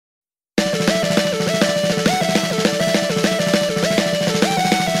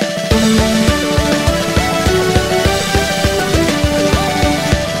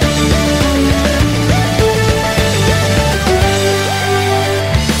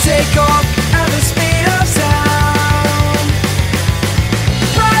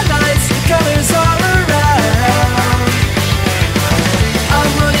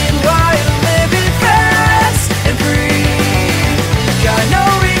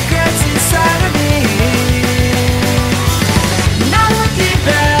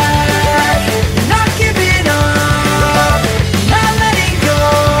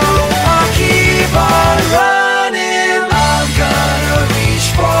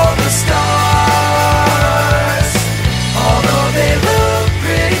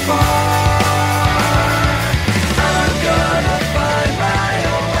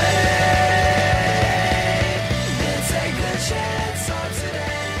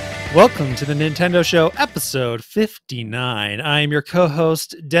Welcome to the Nintendo Show, episode 59. I am your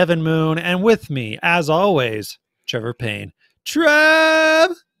co-host, Devin Moon, and with me, as always, Trevor Payne.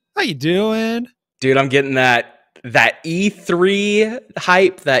 Trev, how you doing? Dude, I'm getting that E3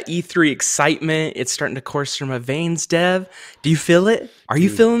 hype, that E3 excitement. It's starting to course through my veins, Dev. Do you feel it? Are you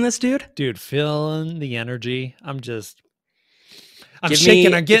feeling this, dude? Dude, feeling the energy. I'm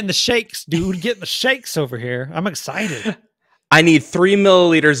shaking. I'm getting the shakes, dude. Getting the shakes over here. I'm excited. I need 3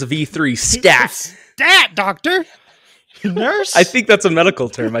 milliliters of E3 stat. Stat, doctor. Nurse. I think that's a medical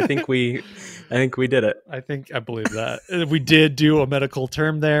term. I think we did it. I believe that. We did do a medical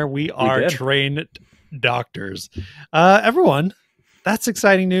term there. We are trained doctors. Everyone, that's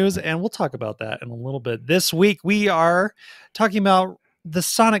exciting news, and we'll talk about that in a little bit. This week, we are talking about the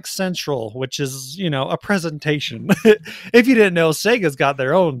Sonic Central, which is, a presentation. If you didn't know, Sega's got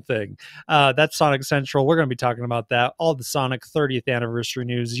their own thing. That's Sonic Central. We're going to be talking about that. All the Sonic 30th anniversary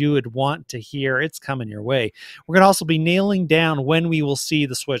news you would want to hear. It's coming your way. We're going to also be nailing down when we will see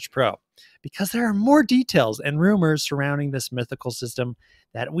the Switch Pro, because there are more details and rumors surrounding this mythical system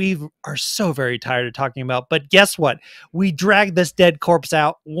that we are so very tired of talking about. But guess what? We dragged this dead corpse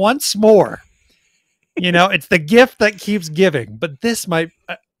out once more. It's the gift that keeps giving, but this might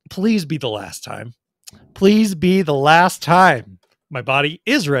please be the last time. Please be the last time. My body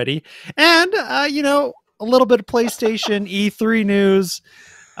is ready. And, a little bit of PlayStation E3 news.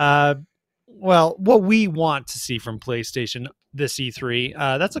 What we want to see from PlayStation this E3,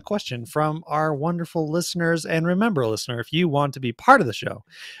 that's a question from our wonderful listeners. And remember, listener, if you want to be part of the show,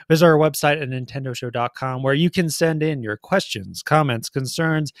 visit our website at nintendoshow.com, where you can send in your questions, comments,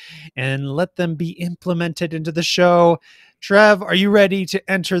 concerns, and let them be implemented into the show. Trev, are you ready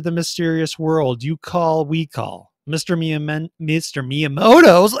to enter the mysterious world you call, we call Mr.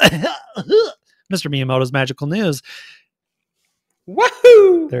 Miyamoto's Mr. Miyamoto's magical news?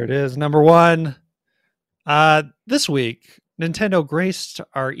 Woohoo! There it is. Number one. This week, Nintendo graced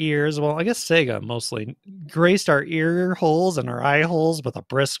our ears. Well, I guess Sega mostly graced our ear holes and our eye holes with a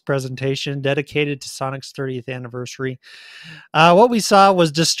brisk presentation dedicated to Sonic's 30th anniversary. What we saw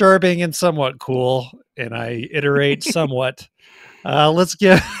was disturbing and somewhat cool, and I iterate somewhat. Let's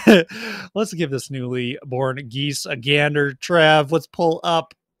give this newly born geese a gander. Trev, let's pull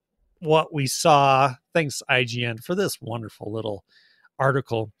up what we saw. Thanks, IGN, for this wonderful little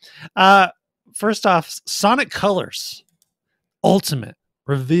article. First off, Sonic Colors Ultimate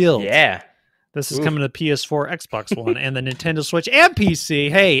revealed. Yeah. This is coming to PS4, Xbox One, and the Nintendo Switch and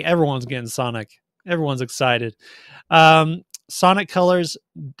PC. Hey, everyone's getting Sonic. Everyone's excited. Sonic Colors,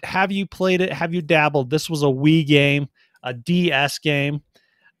 have you played it? Have you dabbled? This was a Wii game, a DS game.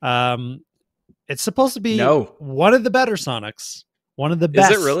 It's supposed to be one of the better Sonics. One of the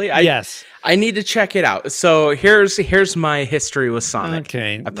best. Is it really? Yes. I need to check it out. So here's my history with Sonic.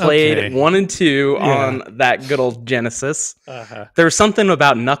 Okay. I played 1 and 2 on that good old Genesis. There was something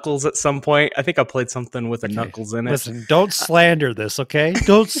about Knuckles at some point. I think I played something with a Knuckles in it. Listen, don't slander this, okay?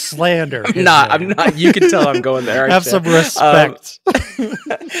 Don't slander. I'm not. You can tell I'm going there. Have some respect.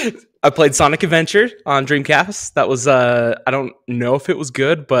 I played Sonic Adventure on Dreamcast. That was I don't know if it was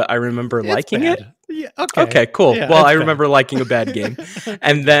good, but I remember liking it. Yeah, okay, cool. Yeah, well, I remember liking a bad game.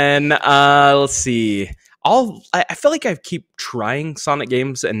 And then let's see. I feel like I keep trying Sonic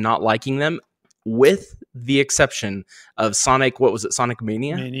games and not liking them, with the exception of Sonic. What was it? Sonic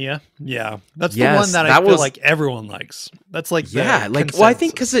Mania. Yeah, that's the one that I feel like everyone likes. That's like well, I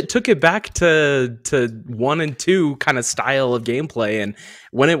think because it took it back to 1 and 2 kind of style of gameplay, and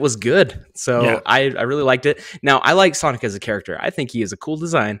when it was good. So I really liked it. Now I like Sonic as a character. I think he is a cool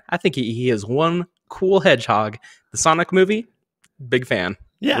design. I think he is one cool hedgehog. The Sonic movie, big fan.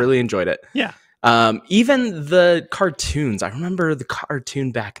 Yeah, really enjoyed it. Yeah. Even the cartoons. I remember the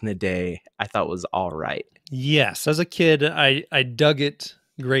cartoon back in the day. I thought was all right. Yes, as a kid, I dug it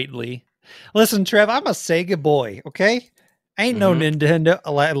greatly. Listen, Trev, I'm a Sega boy. Okay, I ain't no Nintendo.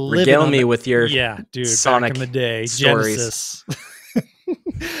 Regale me with your dude. Sonic back in the day, stories. Genesis.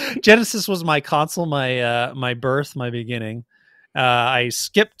 Genesis was my console, my birth, my beginning. I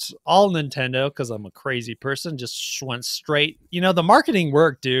skipped all Nintendo because I'm a crazy person. Just went straight. The marketing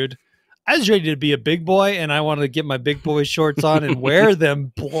worked, dude. I was ready to be a big boy, and I wanted to get my big boy shorts on and wear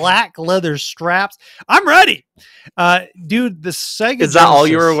them black leather straps. I'm ready. Dude, the Sega Is that all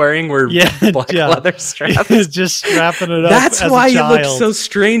you were wearing were black leather straps? Just strapping it up. That's why you looked so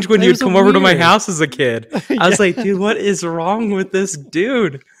strange when you'd come over to my house as a kid. I was like, dude, what is wrong with this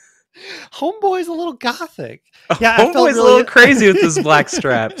dude? Homeboy's a little gothic. Yeah, Homeboy's a little crazy with his black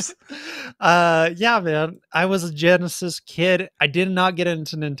straps. Yeah, man. I was a Genesis kid. I did not get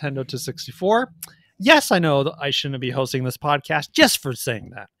into Nintendo to 64. Yes, I know that I shouldn't be hosting this podcast just for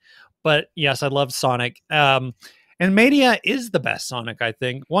saying that. but yes, I love Sonic. And Mania is the best Sonic, I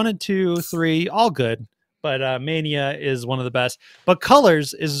think. 1 and 2, 3, all good. But Mania is one of the best. But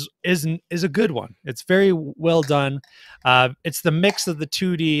Colors is a good one. It's very well done. It's the mix of the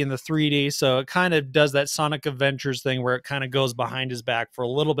 2D and the 3D, so it kind of does that Sonic Adventures thing where it kind of goes behind his back for a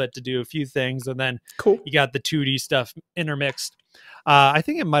little bit to do a few things, and then you got the 2D stuff intermixed. I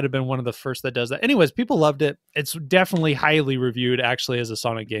think it might have been one of the first that does that. Anyways, people loved it. It's definitely highly reviewed, actually, as a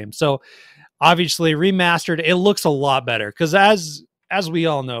Sonic game. So obviously remastered, it looks a lot better because as we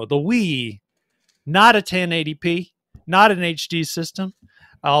all know, the Wii, not a 1080p, not an HD system,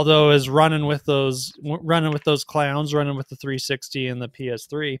 although is running with those clowns, running with the 360 and the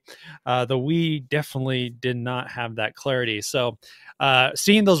PS3. The Wii definitely did not have that clarity. So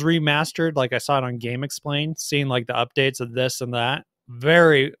seeing those remastered, like I saw it on Game Explain, seeing like the updates of this and that,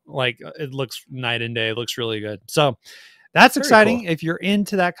 very like it looks night and day. It looks really good. So that's very exciting. Cool. If you're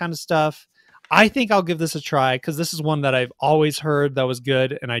into that kind of stuff, I think I'll give this a try because this is one that I've always heard that was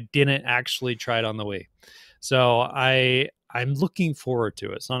good, and I didn't actually try it on the Wii. So I'm looking forward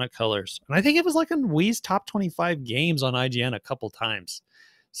to it. Sonic Colors, and I think it was like in Wii's top 25 games on IGN a couple times.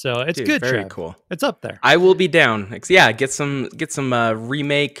 So it's good. Very cool. It's up there. I will be down. Yeah, get some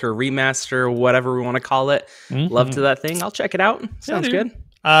remake or remaster, whatever we want to call it. Mm-hmm. Love to that thing. I'll check it out. Sounds good.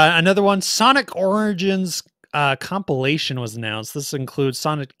 Another one, Sonic Origins compilation was announced. This includes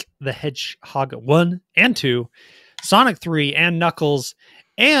Sonic the Hedgehog 1 and 2, Sonic 3 and Knuckles,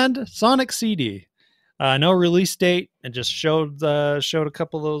 and Sonic CD. No release date. It just showed a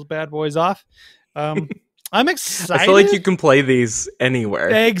couple of those bad boys off. I'm excited. I feel like you can play these anywhere.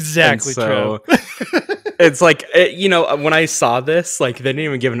 Exactly. So it's like, when I saw this, like they didn't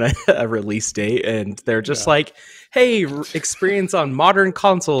even give a release date, and they're just like, hey, experience on modern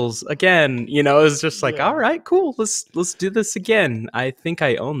consoles again. It's just like, all right, cool. Let's do this again. I think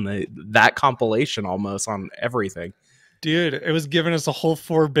I own that compilation almost on everything. Dude, it was giving us a whole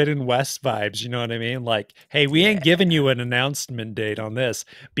Forbidden West vibes. You know what I mean? Like, hey, we ain't giving you an announcement date on this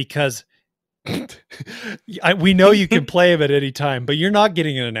because we know you can play them at any time, but you're not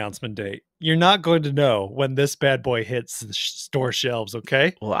getting an announcement date. You're not going to know when this bad boy hits the store shelves,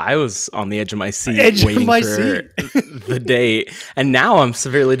 okay? Well, I was on the edge of my seat waiting for the date, and now I'm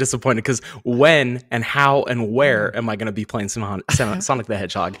severely disappointed because when and how and where am I going to be playing Sonic the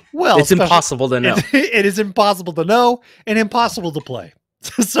Hedgehog? Well, it's impossible to know. It is impossible to know and impossible to play.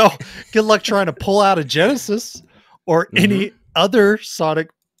 So good luck trying to pull out a Genesis or any other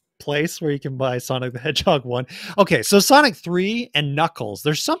Sonic place where you can buy Sonic the Hedgehog 1. Okay, so Sonic 3 and Knuckles.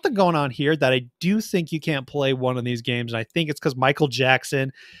 There's something going on here that I do think you can't play one of these games, and I think it's because Michael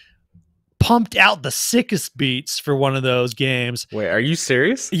Jackson pumped out the sickest beats for one of those games. Wait, are you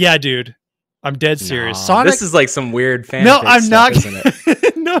serious? Yeah, dude. I'm dead serious. No, Sonic. This is like some weird fan. No, I'm not. Isn't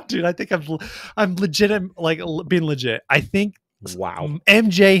it? No, dude. I think I'm legit. Like being legit. I think. Wow.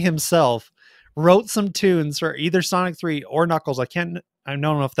 MJ himself wrote some tunes for either Sonic 3 or Knuckles. I don't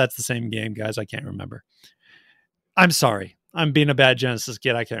know if that's the same game, guys. I can't remember. I'm sorry. I'm being a bad Genesis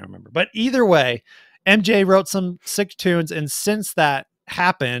kid. I can't remember. But either way, MJ wrote some sick tunes, and since that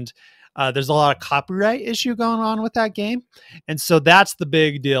happened, there's a lot of copyright issue going on with that game. And so that's the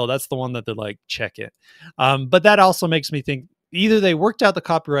big deal. That's the one that they're like, check it. But that also makes me think either they worked out the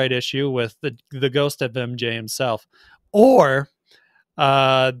copyright issue with the ghost of MJ himself, or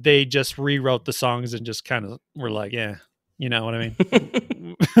they just rewrote the songs and just kind of were like, yeah, you know what I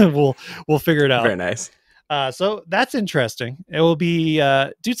mean? we'll figure it out. Very nice. So that's interesting. It will be,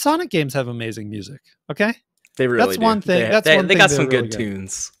 dude, Sonic games have amazing music. Okay. They really that's do. one thing. They got some good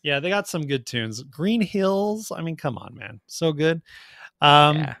tunes. Yeah, they got some good tunes. Green Hills. I mean, come on, man. So good.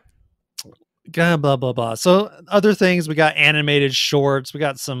 Yeah. Blah, blah, blah. So other things, we got animated shorts. We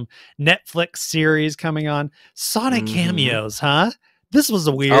got some Netflix series coming on. Sonic cameos, huh? This was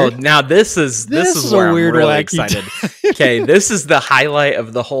a weird. Oh, now this is where I'm really excited. Okay, this is the highlight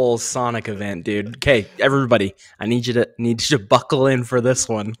of the whole Sonic event, dude. Okay, everybody, I need you to buckle in for this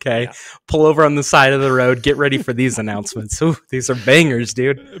one. Okay, pull over on the side of the road. Get ready for these announcements. Ooh, these are bangers,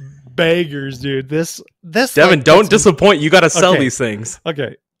 dude. Bangers, dude. This. Devin, like, don't disappoint. You got to sell these things.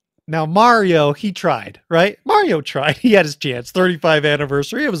 Okay. Now, Mario, he tried, right? Mario tried. He had his chance. 35th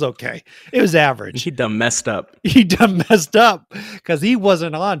anniversary. It was okay. It was average. He done messed up. He done messed up because he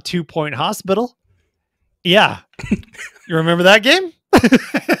wasn't on 2 Point Hospital. Yeah. You remember that game?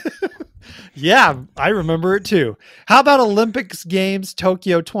 Yeah, I remember it too. How about Olympics Games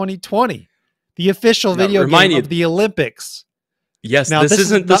Tokyo 2020? The official video game of the Olympics. Yes, now, this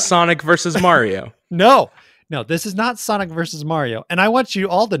isn't the Sonic versus Mario. No, this is not Sonic versus Mario. And I want you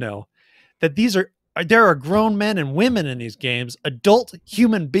all to know that these are there are grown men and women in these games, adult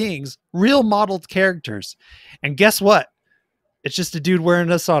human beings, real modeled characters. And guess what? It's just a dude wearing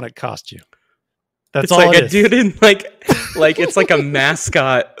a Sonic costume. That's it's all like it a is. dude in like it's like a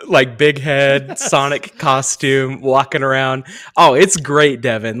mascot, like big head Sonic costume walking around. Oh, it's great,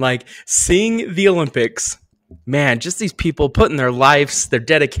 Devin. Like seeing the Olympics, man, just these people putting their lives, their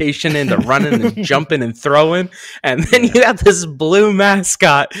dedication into running and jumping and throwing. And then you have this blue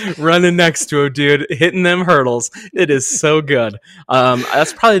mascot running next to him, dude, hitting them hurdles. It is so good.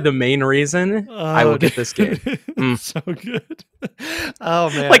 That's probably the main reason I will get this game. So good. Oh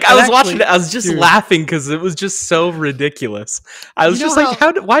man. Like I was watching it, I was just laughing because it was just so ridiculous. I was just like,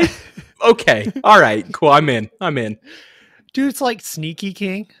 why? Okay. All right, cool. I'm in. Dude, it's like Sneaky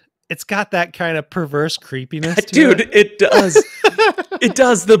King. It's got that kind of perverse creepiness to dude, it. It does. It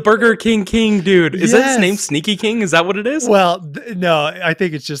does. The Burger King dude. Is that his name? Sneaky King? Is that what it is? Well, no, I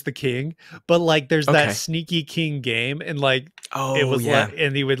think it's just the king. But like there's that Sneaky King game and like it was like,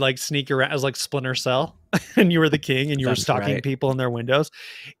 and he would like sneak around. It was like Splinter Cell. And you were the king and you were stalking people in their windows.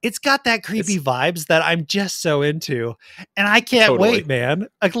 It's got that creepy vibes that I'm just so into. And I can't wait, man.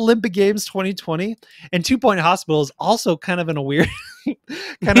 Like Olympic Games 2020 and 2 Point Hospital is also kind of in a weird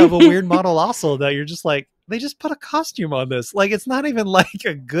model also that you're just like, they just put a costume on this. Like it's not even like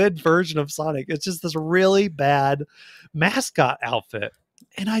a good version of Sonic. It's just this really bad mascot outfit.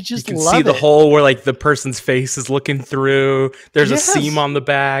 And I just you can see the hole where like the person's face is looking through. There's a seam on the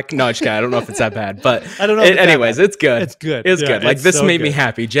back. No, I don't know if it's that bad, but I don't know. Anyways, it's good. It's good. It's good. Like this made me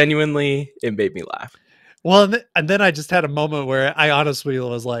happy. Genuinely, it made me laugh. Well, and then I just had a moment where I honestly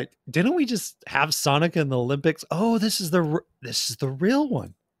was like, didn't we just have Sonic in the Olympics? Oh, this is the real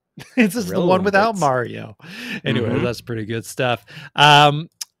one. This is the one without Mario. Anyway, that's pretty good stuff.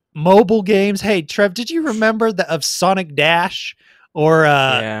 Mobile games. Hey, Trev, did you remember of Sonic Dash? Or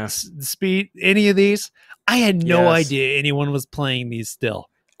Speed, any of these? I had no idea anyone was playing these still.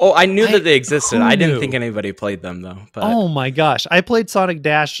 Oh, I knew that they existed. I didn't think anybody played them though. But oh my gosh, I played Sonic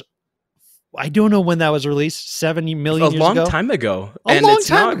Dash. I don't know when that was released. 70 million years ago. A long time ago. And it's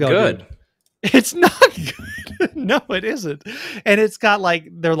not good. Dude. It's not good. No, it isn't. And it's got like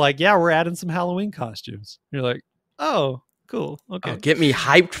they're like, yeah, we're adding some Halloween costumes. You're like, oh. Cool. Okay. Oh, get me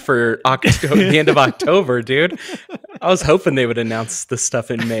hyped for the end of October, dude. I was hoping they would announce the stuff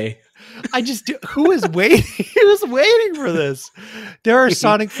in May. Who is waiting? Who's waiting for this? There are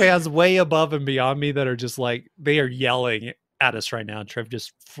Sonic fans way above and beyond me that are just like, they are yelling at us right now. Trev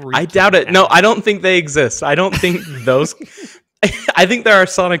just freaked I doubt it. No, I don't think they exist. I don't think those. I think there are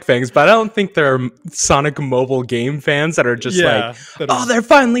Sonic fans, but I don't think there are Sonic mobile game fans that are just they're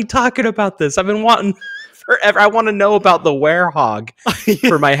finally talking about this. I've been wanting forever. I want to know about the werehog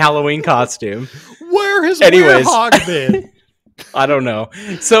for my Halloween costume. Where has werehog been? I don't know.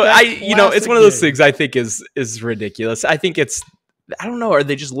 So it's one of those things I think is ridiculous. I think I don't know. Are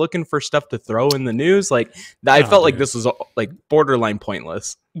they just looking for stuff to throw in the news? Like I felt like this was like borderline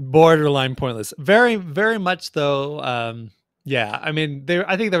pointless. Borderline pointless. Very, very much though. Yeah, I mean,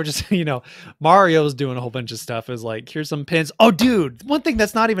 I think they were just, Mario's doing a whole bunch of stuff. Is like, here's some pins. Oh, dude, one thing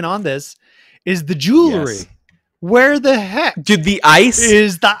that's not even on this is the jewelry. Yes. Where the heck, dude? The ice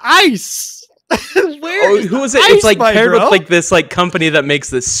is the ice. Who is it? It's like paired with like this like company that makes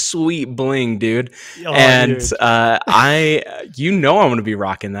this sweet bling, dude. Oh, and dude. I'm gonna be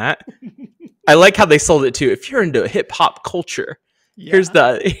rocking that. I like how they sold it too. If you're into hip hop culture, here's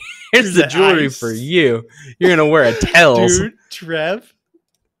the jewelry ice for you. You're gonna wear a Tails, dude. Trev,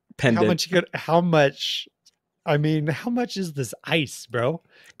 pendant. How much? I mean, how much is this ice, bro?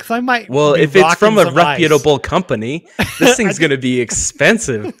 Because I might. Well, if it's from a reputable company, this thing's going to be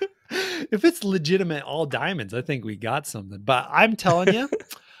expensive. If it's legitimate all diamonds, I think we got something. But I'm telling you,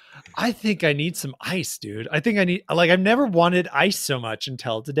 I think I need some ice, dude. I think I need, like, I've never wanted ice so much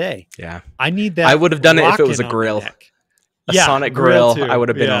until today. Yeah. I need that. I would have done it if it was a grill. A Sonic grill. I would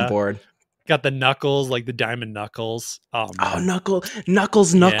have been on board. Got the knuckles, like the diamond knuckles. Oh, Knuckles.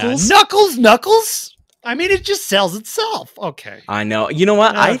 Yeah. Knuckles. I mean, it just sells itself. Okay. I know. You know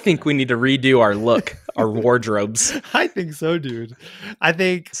what? I think we need to redo our look, our wardrobes. I think so, dude. I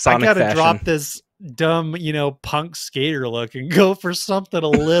think Sonic I gotta fashion. drop this dumb, punk skater look and go for something a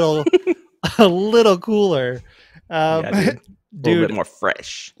little, a little cooler. Dude. A little bit more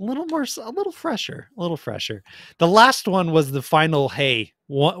fresh. A little fresher. The last one was the final,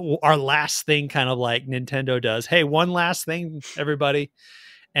 our last thing, kind of like Nintendo does. Hey, one last thing, everybody.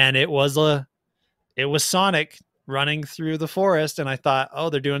 And it was Sonic running through the forest, and I thought, oh,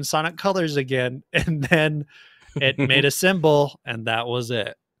 they're doing Sonic colors again. And then it made a symbol, and that was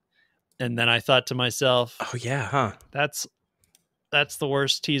it. And then I thought to myself, oh yeah, huh? That's that's the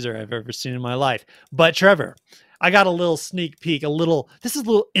worst teaser I've ever seen in my life. But Trevor, I got a little sneak peek, this is a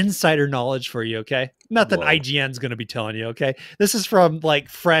little insider knowledge for you, okay? Not that IGN's going to be telling you, okay? This is from like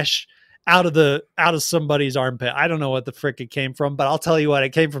fresh out of somebody's armpit. I don't know what the frick it came from, but I'll tell you what, it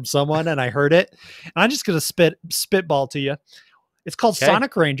came from someone and I heard it. And I'm just going to spitball to you. It's called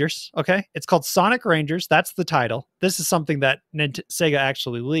Sonic Rangers, okay? It's called Sonic Rangers. That's the title. This is something that Sega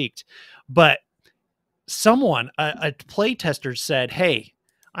actually leaked. But someone, a playtester said, hey,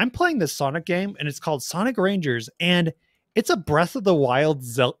 I'm playing this Sonic game and it's called Sonic Rangers and it's a Breath of the Wild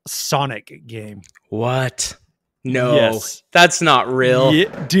Sonic game. What? No, yes. That's not real.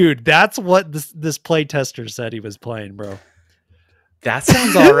 Yeah, dude, that's what this playtester said he was playing, bro. That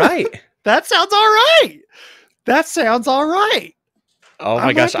sounds all right. That sounds all right. That sounds all right. Oh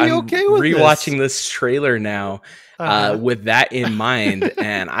my gosh, I'm okay with rewatching this trailer now with that in mind,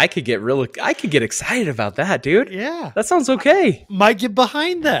 and I could get excited about that, dude. Yeah, that sounds okay. I might get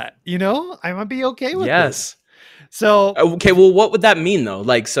behind that. You know, I might be okay with this. So okay, well, what would that mean though?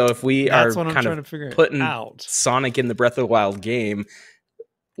 Like, so if we are kind of putting Sonic in the Breath of the Wild game,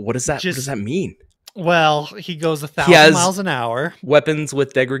 what does that mean? Well, he goes 1,000 miles an hour. Weapons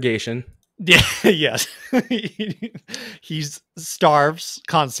with degradation. Yeah, yes. He starves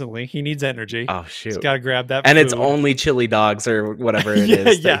constantly. He needs energy. Oh shoot! He's got to grab that. And food. It's only chili dogs or whatever it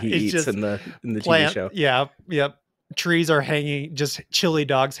is that he eats in the TV show. Yeah, yep. Trees are hanging, just chili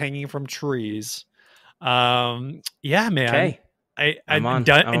dogs hanging from trees. Yeah, man. Okay.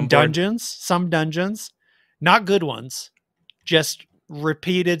 In dungeons, some dungeons, not good ones, just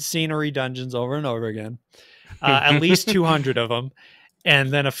repeated scenery dungeons over and over again. At least 200 of them.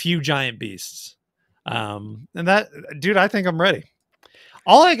 And then a few giant beasts. And that, dude, I think I'm ready.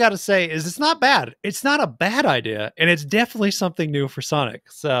 All I got to say is it's not bad. It's not a bad idea. And it's definitely something new for Sonic.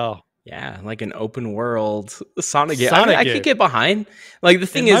 So yeah, like an open world Sonic game. I could get behind. Like the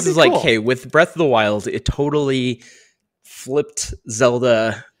thing is like, hey, with Breath of the Wild, it totally flipped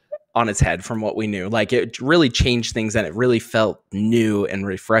Zelda on its head from what we knew. Like it really changed things and it really felt new and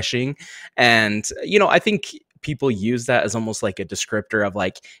refreshing. And, you know, I think people use that as almost like a descriptor of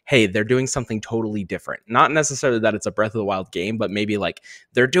like, hey, they're doing something totally different. Not necessarily that it's a Breath of the Wild game, but maybe like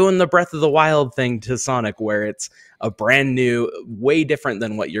they're doing the Breath of the Wild thing to Sonic where it's a brand new, way different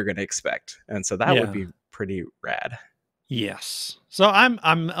than what you're going to expect. And so that would be pretty rad. Yes. So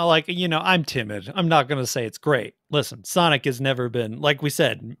I'm like, you know, I'm timid. I'm not going to say it's great. Listen, Sonic has never been, like we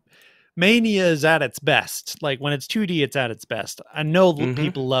said, Mania is at its best. Like when it's 2D, it's at its best. I know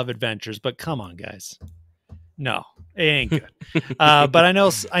people love adventures, but come on, guys. No, it ain't good. But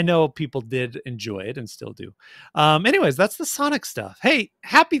I know people did enjoy it and still do. Anyways, that's the Sonic stuff. Hey,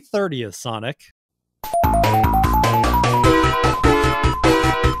 happy 30th, Sonic.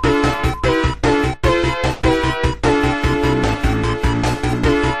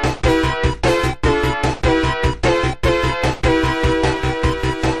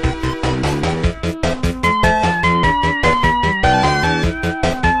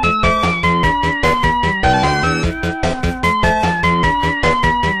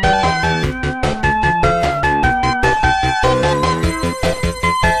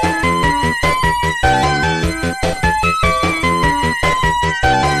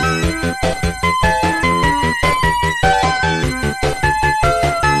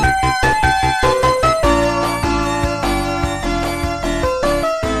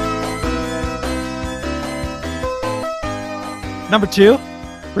 Number 2,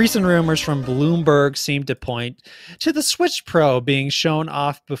 recent rumors from Bloomberg seem to point to the Switch Pro being shown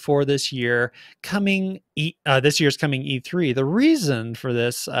off before this year's coming E3. The reason for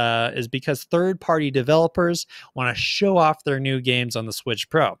this is because third-party developers want to show off their new games on the Switch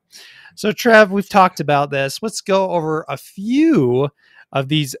Pro. So, Trev, we've talked about this. Let's go over a few of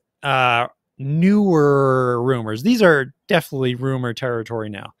these newer rumors. These are definitely rumor territory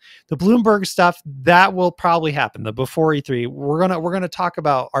now. The Bloomberg stuff, that will probably happen. The before E3, we're gonna talk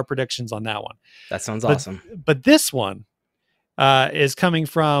about our predictions on that one. That sounds awesome. But this one is coming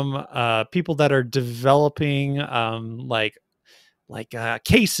from people that are developing like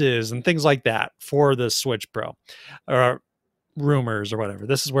cases and things like that for the Switch Pro. Rumors or whatever.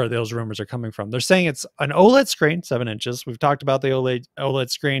 This is where those rumors are coming from. They're saying it's an OLED screen, 7 inches. We've talked about the OLED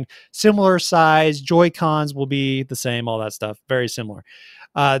screen, similar size. Joy-Cons will be the same, all that stuff, very similar.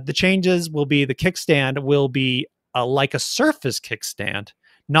 The changes will be the kickstand will be like a Surface kickstand,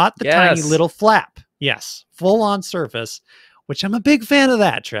 not the tiny little flap. Yes, full on Surface, which I'm a big fan of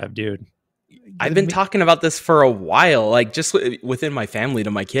that, Trev, dude. I've been talking about this for a while, like just within my family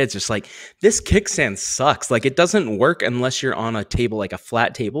to my kids, just like this kickstand sucks. Like it doesn't work unless you're on a table, like a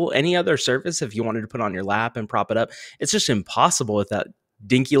flat table. Any other surface, if you wanted to put on your lap and prop it up, it's just impossible with that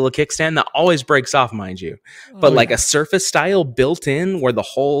dinky little kickstand that always breaks off, mind you. But like a surface style built in where the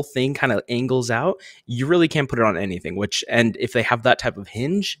whole thing kind of angles out, you really can't put it on anything. And if they have that type of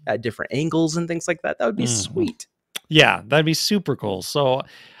hinge at different angles and things like that, that would be sweet. Yeah, that'd be super cool. So,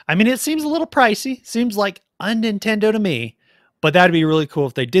 I mean, it seems a little pricey. Seems like un-Nintendo to me, but that'd be really cool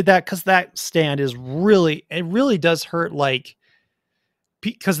if they did that, because that stand is it really does hurt, like,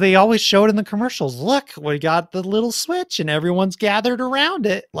 because they always show it in the commercials. Look, we got the little Switch and everyone's gathered around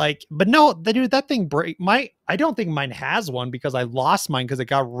it. Like, but no, that thing I don't think mine has one, because I lost mine because it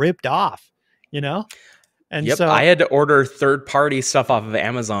got ripped off, And so I had to order third-party stuff off of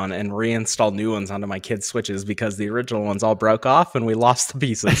Amazon and reinstall new ones onto my kids' Switches because the original ones all broke off and we lost the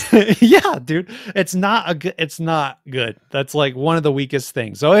pieces. Yeah, dude, it's not good. That's like one of the weakest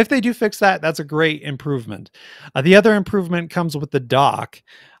things. So if they do fix that, that's a great improvement. The other improvement comes with the dock.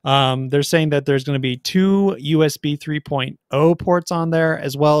 They're saying that there's going to be 2 USB 3.0 ports on there,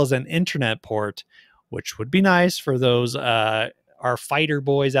 as well as an internet port, which would be nice for those our fighter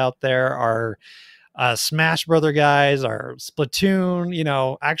boys out there, our Smash Brother guys, our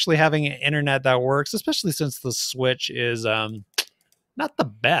Splatoon, actually having an internet that works, especially since the Switch is not the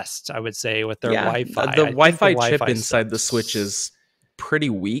best, I would say, with their Wi-Fi. The Wi-Fi chip inside the Switch is pretty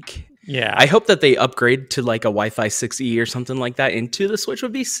weak. Yeah. I hope that they upgrade to like a Wi-Fi 6E or something like that into the Switch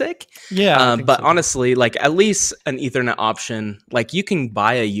would be sick. Yeah. But honestly, like at least an Ethernet option, like you can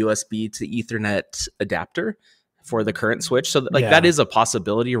buy a USB to Ethernet adapter for the current Switch. So that is a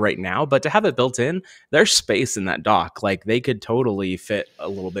possibility right now, but to have it built in, there's space in that dock. Like they could totally fit a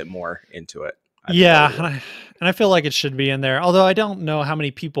little bit more into it. And I feel like it should be in there. Although I don't know how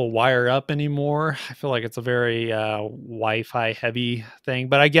many people wire up anymore. I feel like it's a very Wi-Fi heavy thing.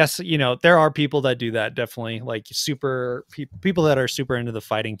 But I guess, there are people that do that, definitely. Like people that are super into the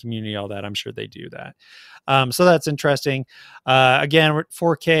fighting community, all that. I'm sure they do that. So that's interesting. Again,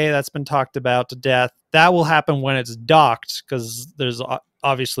 4K, that's been talked about to death. That will happen when it's docked, because there's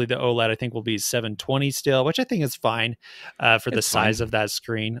obviously the OLED, I think, will be 720 still, which I think is fine for the size of that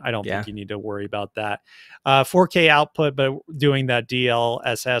screen. I don't think you need to worry about that. 4K output, but doing that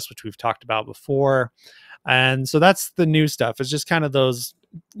DLSS, which we've talked about before. And so that's the new stuff. It's just kind of those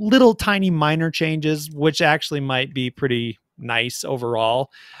little tiny minor changes, which actually might be pretty nice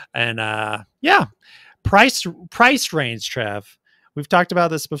overall. And price range, Trev. We've talked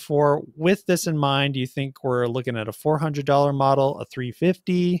about this before. With this in mind, do you think we're looking at a $400 model, a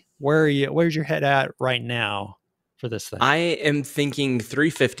 $350? Where's your head at right now for this thing? I am thinking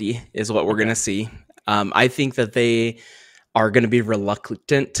 $350 is what we're going to see. I think that they are going to be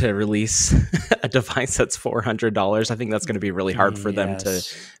reluctant to release a device that's $400. I think that's going to be really hard for them to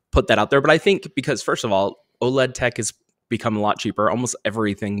put that out there. But I think because, first of all, OLED tech is become a lot cheaper. Almost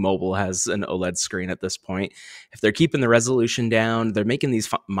everything mobile has an OLED screen at this point. If they're keeping the resolution down, they're making these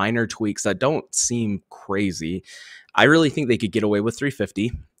minor tweaks that don't seem crazy. I really think they could get away with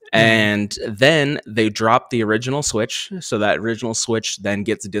 $350. And then they drop the original Switch. So that original Switch then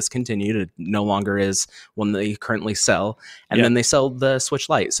gets discontinued. It no longer is one they currently sell. And then they sell the Switch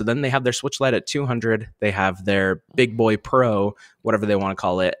Lite. So then they have their Switch Lite at $200. They have their Big Boy Pro, whatever they want to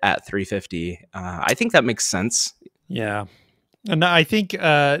call it, at $350. I think that makes sense. Yeah. And I think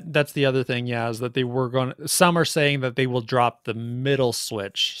that's the other thing, is that some are saying that they will drop the middle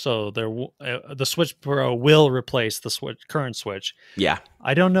Switch. So the Switch Pro will replace the current Switch. Yeah.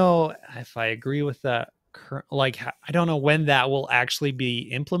 I don't know if I agree with that. I don't know when that will actually be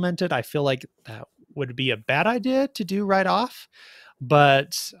implemented. I feel like that would be a bad idea to do right off,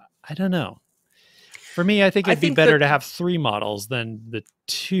 but I don't know. For me, I think it'd be better to have 3 models than the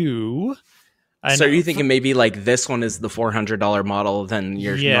 2. So are you thinking maybe like this one is the $400 model, then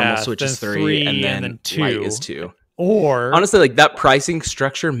your normal Switch is 3, and then 2 Lite is 2? Or honestly, like that pricing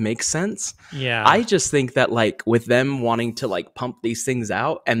structure makes sense. Yeah. I just think that like with them wanting to like pump these things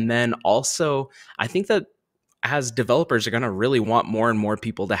out, and then also I think that as developers are going to really want more and more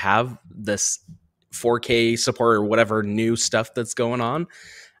people to have this 4K support or whatever new stuff that's going on.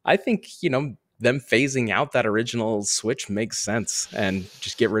 I think, them phasing out that original Switch makes sense, and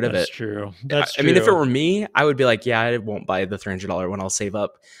just get rid of it. That's true. I mean, if it were me, I would be like, I won't buy the $300 one. I'll save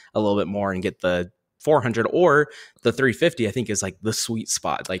up a little bit more and get the $400 or the $350. I think is like the sweet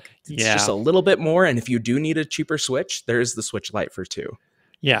spot. Like it's just a little bit more. And if you do need a cheaper Switch, there's the Switch Lite for $2.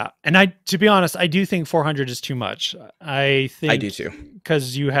 Yeah, and to be honest, I do think 400 is too much. I do too.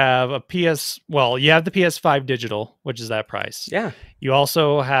 Because you have you have the PS5 digital, which is that price. Yeah. You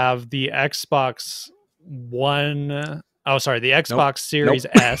also have the Xbox One. Oh, sorry, the Xbox Series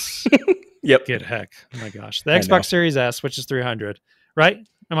S. Yep. Good heck. Oh my gosh. The Xbox Series S, which is 300, right?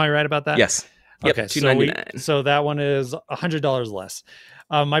 Am I right about that? Yes. Yep, Okay. $299. So that one is $100 less.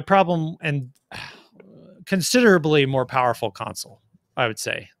 My problem, and considerably more powerful console, I would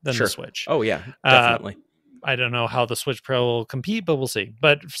say, than the Switch. Oh yeah, definitely. I don't know how the Switch Pro will compete, but we'll see.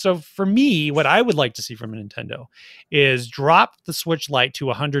 But so for me, what I would like to see from Nintendo is drop the Switch Lite to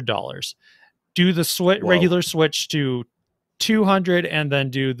 $100, do the regular Switch to 200, and then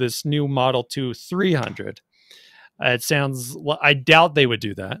do this new model to 300. I doubt they would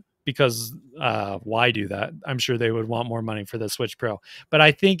do that, because why do that? I'm sure they would want more money for the Switch Pro. But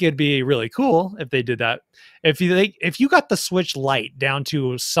I think it'd be really cool if they did that. If you got the Switch Lite down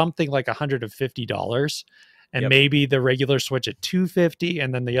to something like $150, and maybe the regular Switch at $250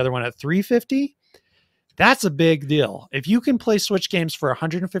 and then the other one at $350, that's a big deal. If you can play Switch games for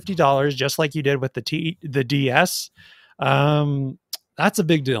 $150, just like you did with the DS, that's a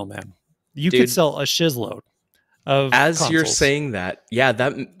big deal, man. You could sell a shizload of consoles. You're saying that,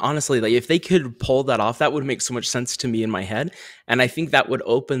 that honestly, like if they could pull that off, that would make so much sense to me in my head. And I think that would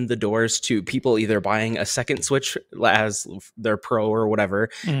open the doors to people either buying a second Switch as their Pro or whatever,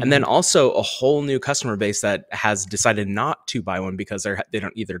 and then also a whole new customer base that has decided not to buy one because they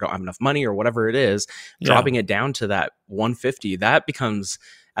don't have enough money or whatever it is. Dropping it down to that 150, that becomes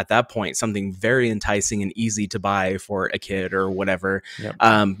at that point something very enticing and easy to buy for a kid or whatever.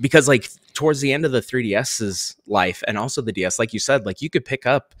 Because like towards the end of the 3DS's life, and also the DS, like you said, like you could pick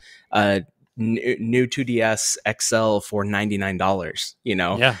up a new 2DS XL for $99, you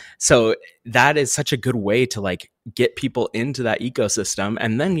know? So that is such a good way to like get people into that ecosystem,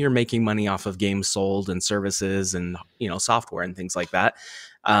 and then you're making money off of games sold and services and, you know, software and things like that.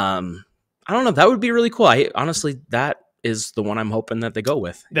 I don't know, that would be really cool. Honestly, that is the one I'm hoping that they go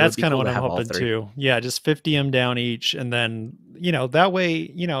with. That's kind of what I'm hoping too. Yeah, just 50 M down each, and then, you know, that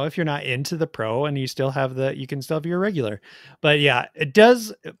way, you know, if you're not into the Pro and you still have you can still have your regular. But yeah, it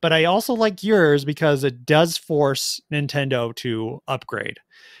does. But I also like yours because it does force Nintendo to upgrade,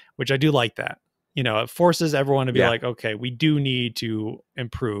 which I do like that. You know, it forces everyone to be like, okay, we do need to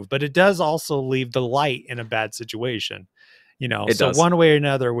improve, but it does also leave the Lite in a bad situation. You know, so one way or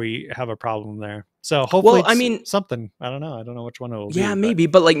another, we have a problem there. So hopefully, I mean, something. I don't know. I don't know which one it will be. Yeah, maybe,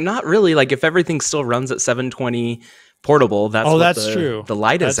 but like not really. Like if everything still runs at 720 portable, that's true. The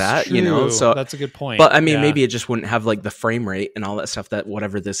Lite is at, you know. So that's a good point. But I mean, maybe it just wouldn't have like the frame rate and all that stuff that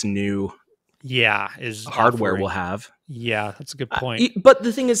whatever this new is hardware will have. Yeah, that's a good point. But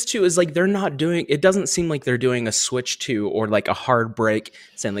the thing is too, is like they're not doing, it doesn't seem like they're doing a switch to, or like a hard break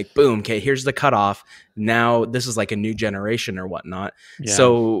saying like, boom, okay, here's the cutoff. Now this is like a new generation or whatnot.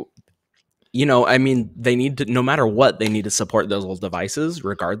 So, you know, I mean, they need to, no matter what, they need to support those old devices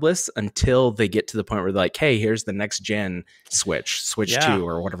regardless until they get to the point where they're like, hey, here's the next gen Switch 2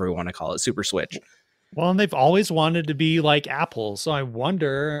 or whatever we want to call it, Super Switch. Well, and they've always wanted to be like Apple. So I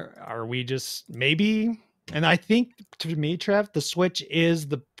wonder, are we just maybe... And I think, to me, Trev, the Switch is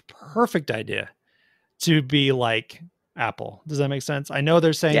the perfect idea to be like Apple. Does that make sense? I know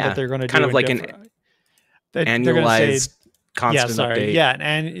they're saying that they're going to do kind of like an annualized constant update. Yeah,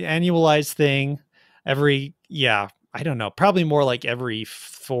 an annualized thing every, I don't know, probably more like every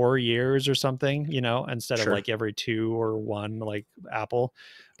 4 years or something, you know, instead of like every 2 or 1 like Apple.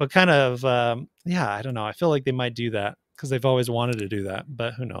 But kind of, I don't know. I feel like they might do that, because they've always wanted to do that,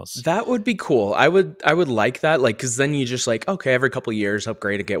 but who knows? That would be cool. I would like that, like, because then you just like, okay, every couple of years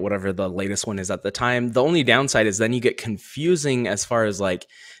upgrade and get whatever the latest one is at the time. The only downside is then you get confusing as far as like,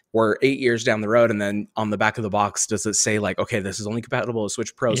 we're 8 years down the road, and then on the back of the box does it say like, okay, this is only compatible with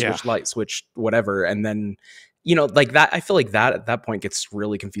Switch Pro, Switch Lite, Switch whatever, and then, you know, like that. I feel like that at that point gets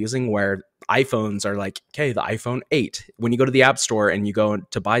really confusing, where iPhones are like, okay, the iPhone 8, when you go to the App Store and you go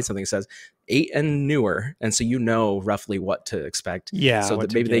to buy something, it says 8 and newer, and so you know roughly what to expect. So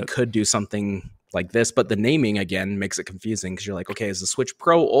that maybe they could do something like this, but the naming again makes it confusing, because you're like, okay, is the Switch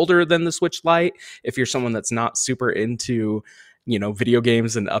Pro older than the Switch Lite? If you're someone that's not super into, you know, video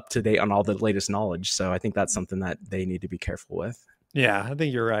games and up to date on all the latest knowledge. So I think that's something that they need to be careful with. Yeah, I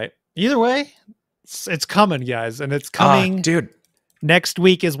think you're right. Either way, it's coming, guys, and it's coming, dude. Next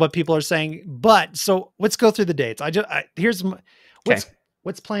week is what people are saying. But so let's go through the dates.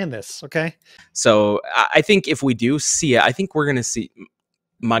 Let's plan this, okay? So I think if we do see it, I think we're going to see,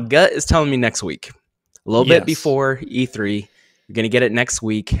 my gut is telling me next week, a little bit before E3, You're going to get it next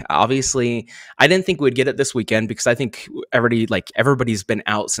week. Obviously, I didn't think we'd get it this weekend because I think everybody's been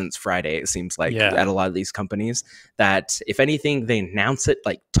out since Friday. It seems like at a lot of these companies that if anything, they announce it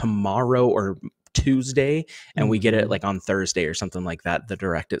like tomorrow or Tuesday, and we get it like on Thursday or something like that, the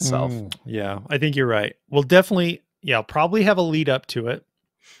direct itself. Yeah, I think you're right. We'll definitely, probably have a lead up to it.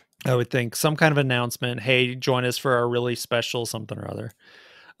 I would think some kind of announcement. Hey, join us for our really special something or other.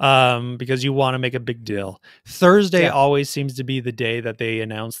 Because you want to make a big deal. Thursday always seems to be the day that they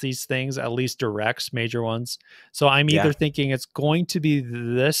announce these things, at least directs, major ones. So I'm either thinking it's going to be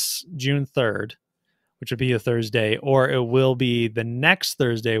this June 3rd, which would be a Thursday, or it will be the next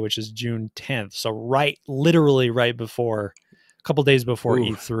Thursday, which is June 10th. So literally right before, a couple days before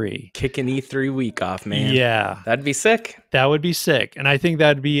E3. Kicking E3 week off, man. Yeah. That'd be sick. That would be sick. And I think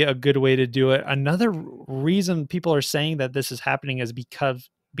that'd be a good way to do it. Another reason people are saying that this is happening is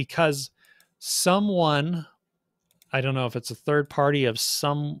because someone, I don't know if it's a third party that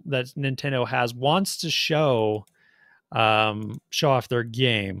Nintendo has, wants to show off their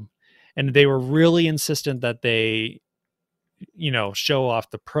game. And they were really insistent that they, show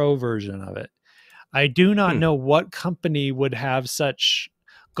off the pro version of it. I do not know what company would have such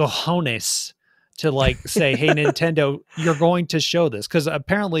cojones to say, hey, Nintendo, you're going to show this. Because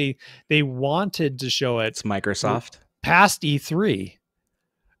apparently they wanted to show it. It's Microsoft. Past E3.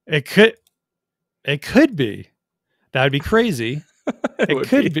 It could be. That would be crazy.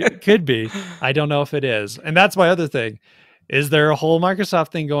 It could be. I don't know if it is. And that's my other thing. Is there a whole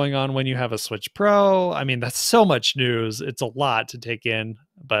Microsoft thing going on when you have a Switch Pro? I mean, that's so much news. It's a lot to take in,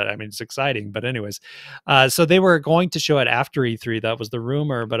 but I mean, it's exciting. But anyways, so they were going to show it after E3. That was the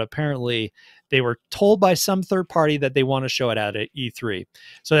rumor, but apparently they were told by some third party that they want to show it at E3.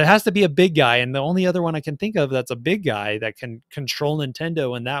 So it has to be a big guy. And the only other one I can think of that's a big guy that can control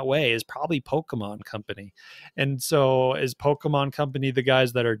Nintendo in that way is probably Pokemon Company. And so is Pokemon Company the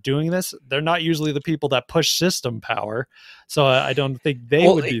guys that are doing this? They're not usually the people that push system power. So I don't think they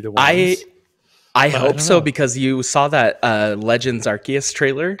would be the ones. I hope so, because you saw that Legends Arceus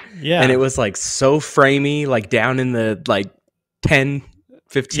trailer. Yeah. And it was like so framey, like down in the 10,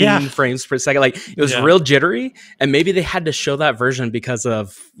 15 frames per second. Like it was real jittery. And maybe they had to show that version because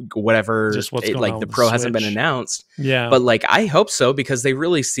of whatever, the Pro hasn't been announced. Yeah. But I hope so, because they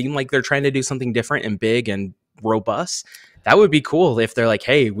really seem like they're trying to do something different and big and robust. That would be cool if they're like,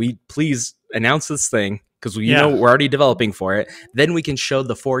 hey, please announce this thing. Because we're already developing for it. Then we can show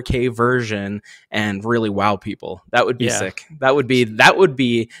the 4K version and really wow people. That would be sick. That would be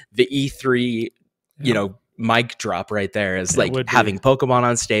the E3, mic drop right there. Is having Pokemon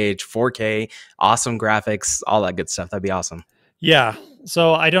on stage, 4K, awesome graphics, all that good stuff. That'd be awesome. Yeah.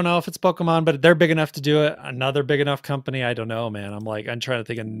 So I don't know if it's Pokemon, but they're big enough to do it. Another big enough company. I don't know, man. I'm trying to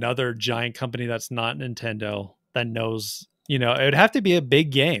think another giant company that's not Nintendo that knows. It would have to be a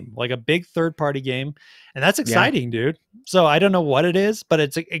big game, like a big third-party game. And that's exciting, dude. So I don't know what it is, but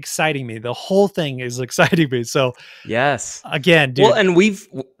it's exciting me. The whole thing is exciting me. So yes, again, dude. Well, and we've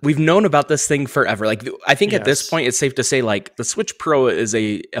known about this thing forever. I think at this point, it's safe to say the Switch Pro is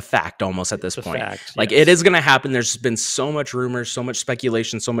a fact almost at this point. Fact, it is going to happen. There's been so much rumors, so much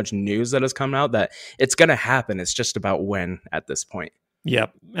speculation, so much news that has come out that it's going to happen. It's just about when at this point.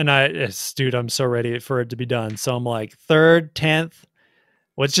 Yep. And dude, I'm so ready for it to be done. So I'm 3rd, 10th.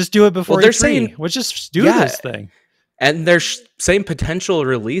 Let's just do it before they're saying, let's just do this thing. And they're saying potential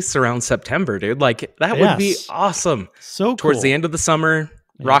release around September, dude. That would be awesome. So cool. Towards the end of the summer,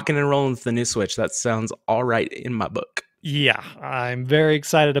 rocking and rolling with the new Switch. That sounds all right in my book. Yeah, I'm very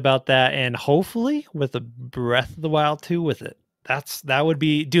excited about that. And hopefully with a Breath of the Wild 2 with it. That would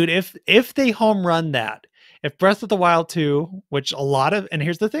be, dude, if they home run that, if Breath of the Wild 2, which and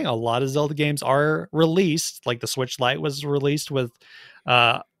here's the thing, a lot of Zelda games are released, like the Switch Lite was released with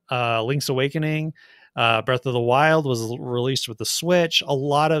Link's Awakening, Breath of the Wild was released with the Switch. A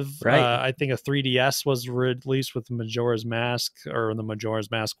lot of, I think a 3DS was released with Majora's Mask, or the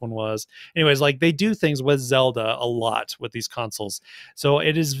Majora's Mask one was. Anyways, they do things with Zelda a lot with these consoles. So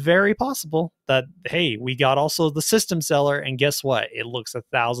it is very possible that, hey, we got also the system seller, and guess what? It looks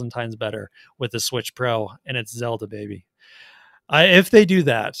 1,000 times better with the Switch Pro, and it's Zelda, baby. If they do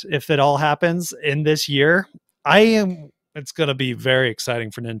that, if it all happens in this year, it's going to be very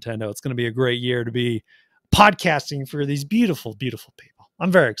exciting for Nintendo. It's going to be a great year to be podcasting for these beautiful, beautiful people.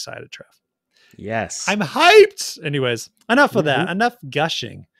 I'm very excited, Trev. Yes. I'm hyped. Anyways, enough of that. Enough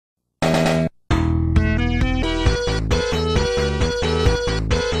gushing.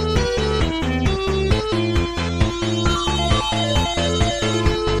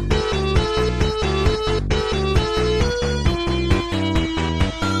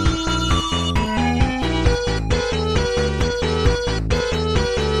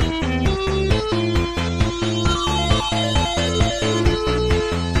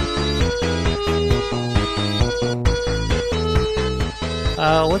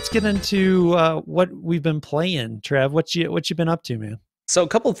 Let's get into what we've been playing. Trev, what you been up to, man? So a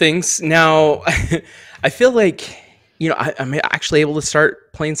couple things. Now, I feel like, I'm actually able to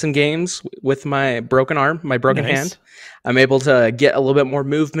start playing some games with my broken arm, my broken hand. I'm able to get a little bit more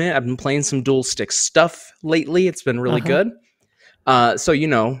movement. I've been playing some dual stick stuff lately. It's been really good.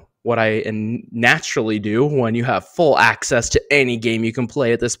 So what I naturally do when you have full access to any game you can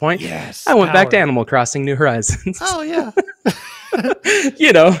play at this point. Yes, I went back to Animal Crossing New Horizons. Oh yeah.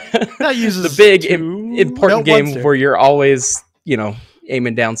 That uses the big important game where you're always,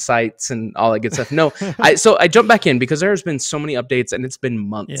 aiming down sights and all that good stuff. No, I jumped back in because there's been so many updates and it's been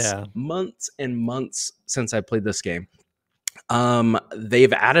months and months since I played this game.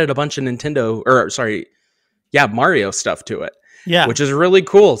 They've added a bunch of Mario stuff to it. Yeah, which is really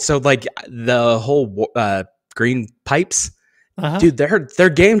cool. So like the whole green pipes, dude, they're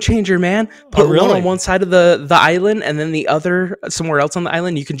game changer, man. Put one on one side of the island and then the other somewhere else on the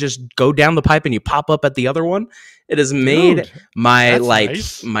island. You can just go down the pipe and you pop up at the other one. It has made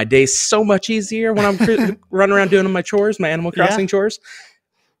my day so much easier when I'm running around doing my chores, my Animal Crossing chores.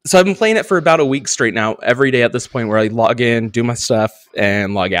 So I've been playing it for about a week straight now, every day at this point, where I log in, do my stuff,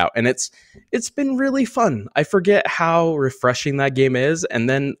 and log out. And it's been really fun. I forget how refreshing that game is, and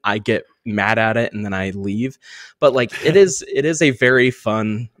then I get mad at it, and then I leave. But like it is a very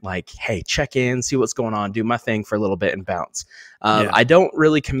fun, like, hey, check in, see what's going on, do my thing for a little bit, and bounce. I don't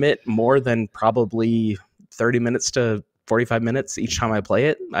really commit more than probably 30 minutes to 45 minutes each time I play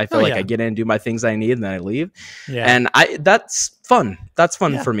it. I feel like I get in, do my things I need, and then I leave. And that's fun. That's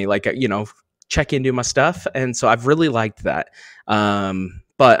fun for me. Like, check in, do my stuff. And so I've really liked that.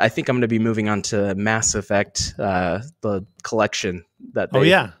 But I think I'm going to be moving on to Mass Effect, the collection that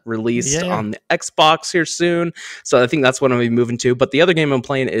they released on the Xbox here soon. So I think that's what I'm going to be moving to. But the other game I'm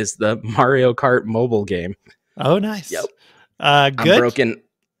playing is the Mario Kart mobile game. Oh, nice. Yep. Good. I'm broken.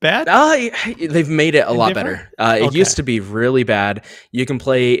 Bad? They've made it a lot better. It used to be really bad. You can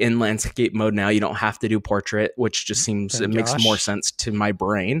play in landscape mode now. You don't have to do portrait, which just seems makes more sense to my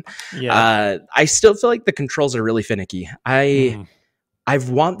brain. I still feel like the controls are really finicky. I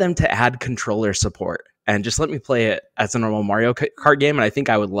want them to add controller support and just let me play it as a normal Mario Kart game. And I think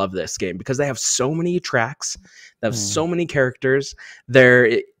I would love this game because they have so many tracks. They have so many characters.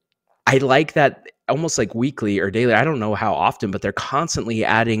 I like that almost like weekly or daily. I don't know how often, but they're constantly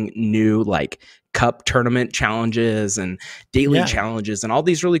adding new like cup tournament challenges and daily challenges and all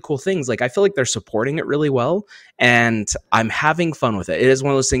these really cool things. Like I feel like they're supporting it really well and I'm having fun with it. It is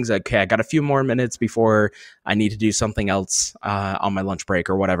one of those things like, okay, I got a few more minutes before I need to do something else on my lunch break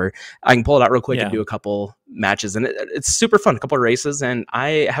or whatever. I can pull it out real quick and do a couple matches and it's super fun, a couple of races, and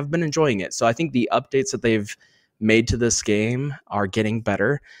I have been enjoying it. So I think the updates that they've made to this game are getting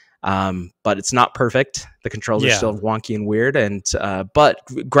better. But it's not perfect. The controls are still wonky and weird, and but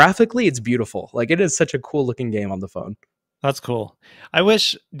graphically it's beautiful. Like it is such a cool looking game on the phone. That's cool. I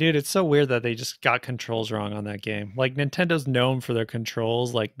wish, dude, it's so weird that they just got controls wrong on that game. Like Nintendo's known for their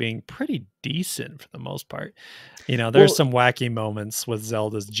controls like being pretty decent for the most part. There's some wacky moments with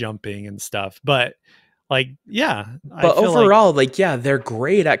Zelda's jumping and stuff, but but overall, they're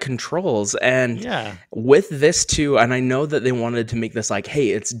great at controls. And with this too, and I know that they wanted to make this like,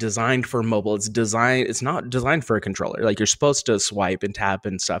 hey, it's designed for mobile. It's not designed for a controller. Like you're supposed to swipe and tap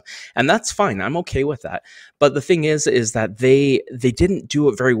and stuff. And that's fine. I'm okay with that. But the thing is that they didn't do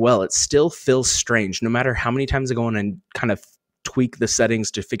it very well. It still feels strange, no matter how many times I go in and kind of tweak the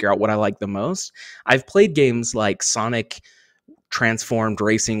settings to figure out what I like the most. I've played games like Sonic Transformed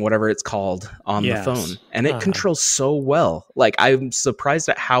Racing, whatever it's called, on the phone, and it controls so well. Like I'm surprised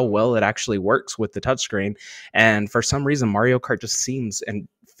at how well it actually works with the touchscreen, and for some reason Mario Kart just seems and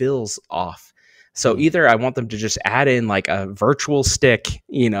feels off. So either I want them to just add in like a virtual stick,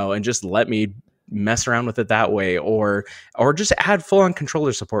 and just let me mess around with it that way, or just add full-on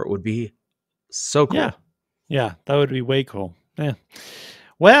controller support would be so cool. Yeah, that would be way cool. Yeah.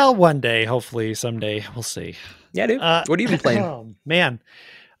 Well, one day, hopefully someday, we'll see. Yeah, dude. What have you been playing? Oh, man.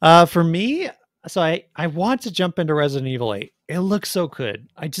 For me, so I want to jump into Resident Evil 8. It looks so good.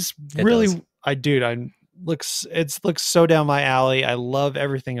 It looks so down my alley. I love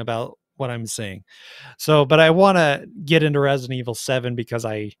everything about what I'm seeing. So, but I want to get into Resident Evil 7 because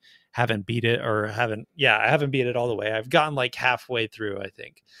I haven't beat it I haven't beat it all the way. I've gotten like halfway through, I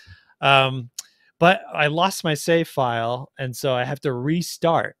think. But I lost my save file, and so I have to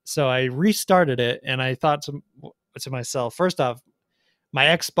restart. So I restarted it, and I thought to myself, first off, my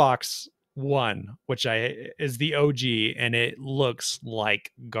Xbox One, which is the OG, and it looks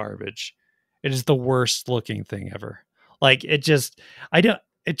like garbage. It is the worst looking thing ever. Like it just,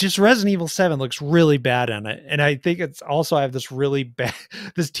 it just Resident Evil 7 looks really bad on it. And I think it's also, I have this really bad,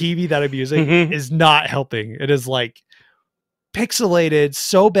 this TV that I'm using is not helping. It is like pixelated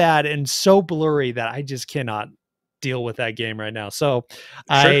so bad and so blurry that I just cannot deal with that game right now. So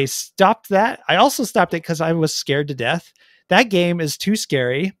I stopped that. I also stopped it because I was scared to death. That game is too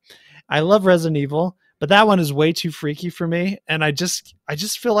scary. I love Resident Evil, but that one is way too freaky for me. And I just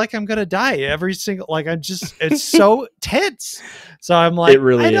feel like I'm going to die every single, like it's so tense. So I'm like, it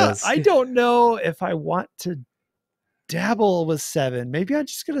really is. I don't know if I want to dabble with 7. Maybe I'm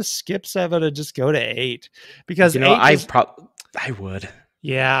just going to skip 7 and just go to 8 because I would.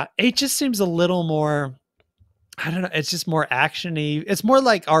 Yeah. 8 just seems a little more, I don't know. It's just more actiony. It's more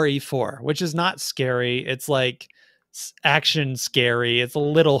like RE4, which is not scary. It's like action scary. It's a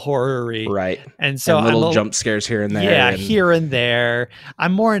little horror-y. Right. And so little jump scares here and there. Yeah, here and there.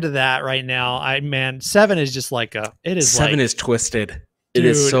 I'm more into that right now. 7 is just like Seven is twisted. Dude. It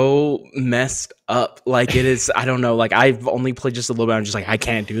is so messed up. Like it is, I don't know. Like I've only played just a little bit. I'm just like, I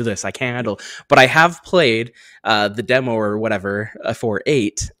can't do this. I can't handle. But I have played the demo or whatever for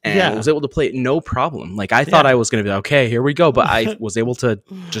 8, and I was able to play it no problem. Like I thought I was going to be okay. Here we go. But I was able to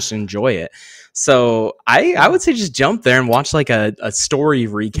just enjoy it. So I would say just jump there and watch like a story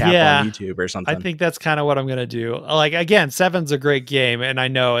recap on YouTube or something. I think that's kind of what I'm going to do. Like, again, 7's a great game. And I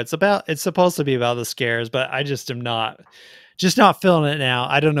know it's supposed to be about the scares, but I just am not feeling it now.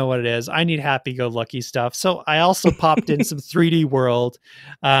 I don't know what it is. I need happy-go-lucky stuff. So I also popped in some 3D World.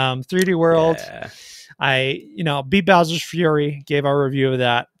 3D World. Yeah. I beat Bowser's Fury, gave our review of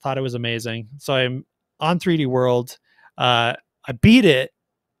that. Thought it was amazing. So I'm on 3D World. I beat it.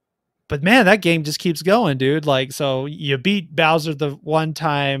 But man, that game just keeps going, dude. Like, so you beat Bowser the one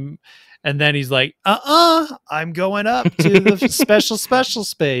time, and then he's like, I'm going up to the special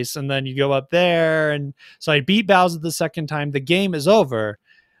space. And then you go up there. And so I beat Bowser the second time. The game is over.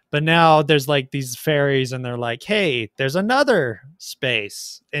 But now there's like these fairies, and they're like, hey, there's another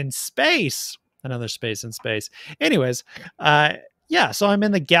space in space. Another space in space. Anyways, so I'm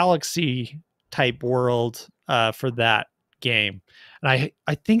in the galaxy type world for that game. And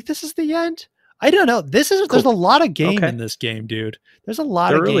I think this is the end. I don't know. There's a lot of game in this game, dude. There's a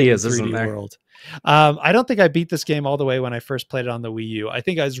lot of game in 3D World. I don't think I beat this game all the way when I first played it on the Wii U. I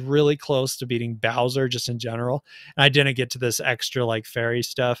think I was really close to beating Bowser just in general. And I didn't get to this extra like fairy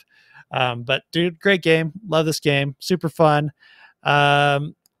stuff. But dude, great game. Love this game. Super fun.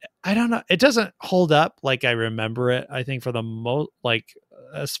 I don't know. It doesn't hold up like I remember it. I think for the most, like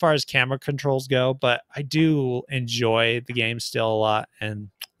as far as camera controls go, but I do enjoy the game still a lot. And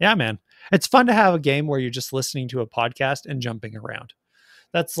yeah, man, it's fun to have a game where you're just listening to a podcast and jumping around.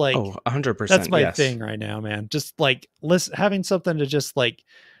 That's like 100%. That's my thing right now, man. Just like having something to just like,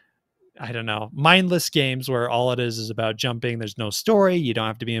 I don't know, mindless games where all it is about jumping. There's no story. You don't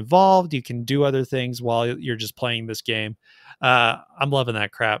have to be involved. You can do other things while you're just playing this game. I'm loving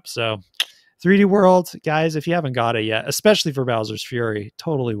that crap. So 3D World, guys, if you haven't got it yet, especially for Bowser's Fury,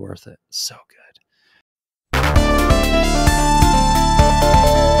 totally worth it. So good.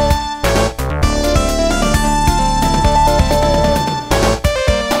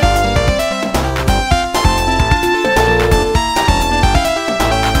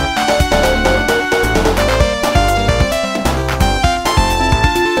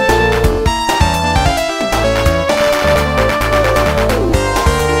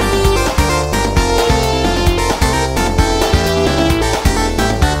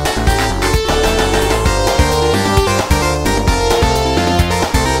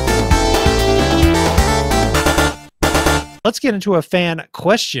 Let's get into a fan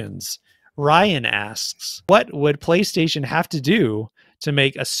questions. Ryan asks, what would PlayStation have to do to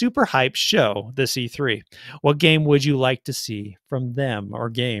make a super hype show this E3? What game would you like to see from them or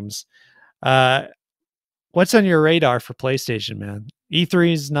games? What's on your radar for PlayStation, man?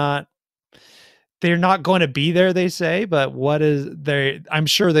 E3 is they're not going to be there, they say, but I'm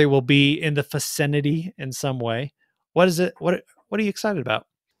sure they will be in the vicinity in some way. What is it? What are you excited about?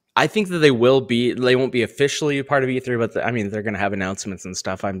 I think that they won't be officially a part of E3, but they're going to have announcements and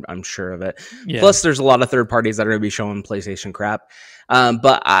stuff. I'm sure of it. Yeah. Plus, there's a lot of third parties that are going to be showing PlayStation crap.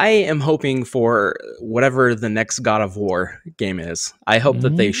 But I am hoping for whatever the next God of War game is. I hope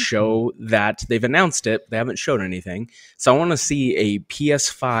that they show that. They've announced it. They haven't showed anything. So I want to see a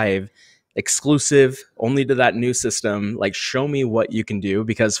PS5 exclusive only to that new system. Like, show me what you can do,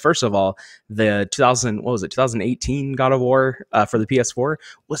 because first of all, the 2018 God of War for the PS4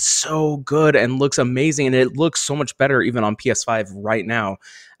 was so good and looks amazing, and it looks so much better even on PS5 right now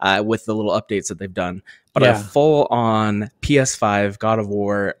with the little updates that they've done. But a full on PS5 God of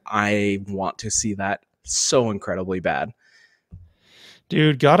War, I want to see that so incredibly bad.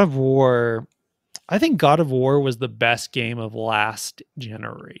 Dude, God of War. I think God of War was the best game of last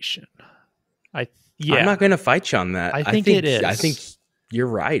generation. I'm not going to fight you on that. I think it is. I think you're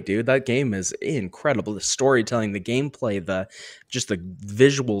right, dude. That game is incredible. The storytelling, the gameplay, the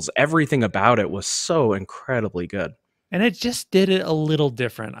visuals, everything about it was so incredibly good. And it just did it a little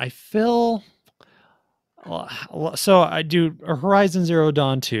different. I feel so. I do. Horizon Zero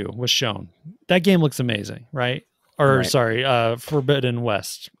Dawn 2 was shown. That game looks amazing, right? Or right. sorry, Forbidden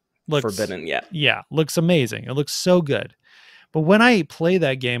West. Forbidden, yeah. Yeah, looks amazing. It looks so good. But when I play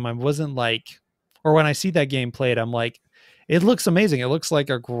that game, I wasn't like, or when I see that game played, I'm like, it looks amazing. It looks like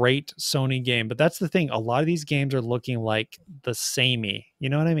a great Sony game. But that's the thing. A lot of these games are looking like the samey. You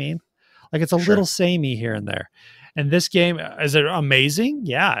know what I mean? Like it's a little samey here and there. And this game, is it amazing?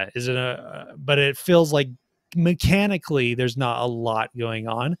 Yeah. Is it but it feels like mechanically there's not a lot going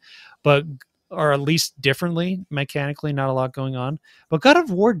on, or at least differently mechanically, not a lot going on. But God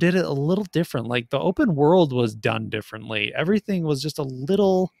of War did it a little different. Like the open world was done differently. Everything was just a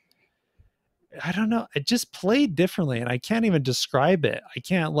little, I don't know. It just played differently, and I can't even describe it. I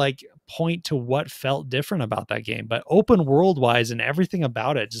can't like point to what felt different about that game, but open world wise and everything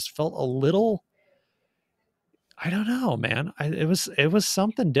about it just felt a little, I don't know, man. It was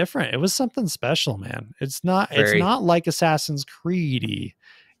something different. It was something special, man. It's not like Assassin's Creed-y.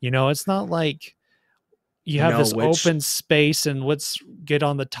 It's not like you have this open space and let's get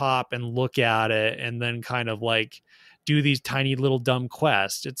on the top and look at it and then kind of like do these tiny little dumb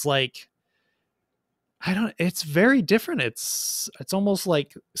quests. It's like, it's very different. It's almost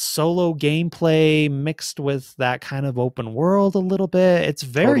like solo gameplay mixed with that kind of open world a little bit. It's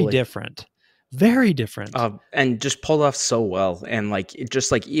very different. Very different. And just pulled off so well. And like,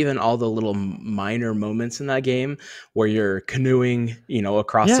 even all the little minor moments in that game where you're canoeing,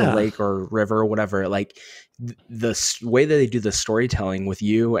 across the lake or river or whatever, like the way that they do the storytelling with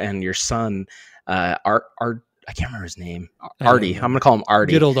you and your son, I can't remember his name. Artie. I'm going to call him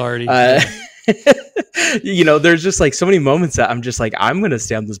Artie. Good old Artie. There's just like so many moments that I'm just like, I'm going to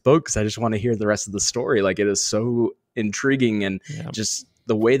stay on this boat because I just want to hear the rest of the story. Like it is so intriguing and just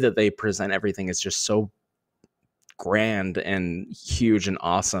the way that they present everything is just so grand and huge and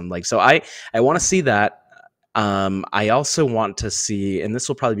awesome. Like, so I want to see that. I also want to see, and this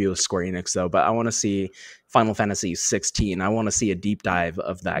will probably be with Square Enix though, but I want to see Final Fantasy 16. I want to see a deep dive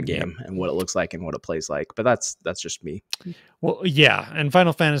of that game and what it looks like and what it plays like. But that's just me. Well, yeah, and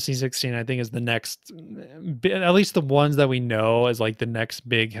Final Fantasy 16 I think is the next, at least the ones that we know as like the next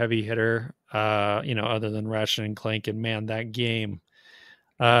big heavy hitter. Other than Ratchet and Clank, and man, that game.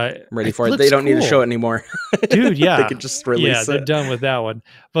 I'm ready for it. They don't need to show it anymore, dude. Yeah, they could just release it. They're done with that one.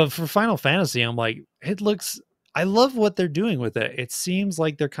 But for Final Fantasy, I'm like, I love what they're doing with it. It seems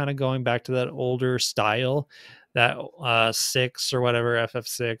like they're kind of going back to that older style, that 6 or whatever,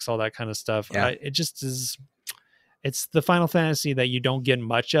 FF6, all that kind of stuff. It just is. It's the Final Fantasy that you don't get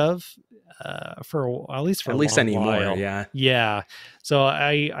much of for at least anymore. While. Yeah. So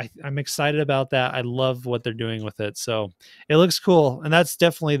I'm excited about that. I love what they're doing with it. So it looks cool, and that's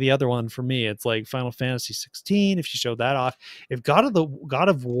definitely the other one for me. It's like Final Fantasy 16. If you show that off, if God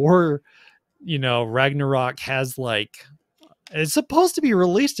of War, Ragnarok has like, it's supposed to be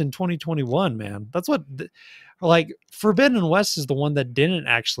released in 2021, man. That's what. Like Forbidden West is the one that didn't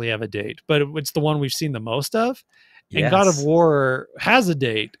actually have a date, but it's the one we've seen the most of. And God of War has a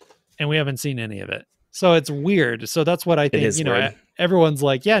date, and we haven't seen any of it. So it's weird. So that's what I think, everyone's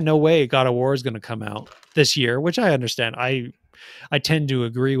like, yeah, no way God of War is going to come out this year, which I understand. I tend to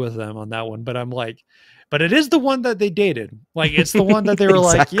agree with them on that one, but I'm like, but it is the one that they dated. Like, it's the one that they were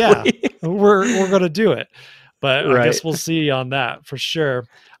like, yeah, we're going to do it. But I guess we'll see on that for sure.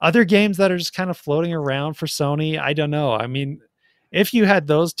 Other games that are just kind of floating around for Sony, I don't know. I mean, if you had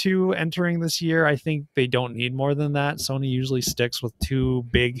those two entering this year, I think they don't need more than that. Sony usually sticks with 2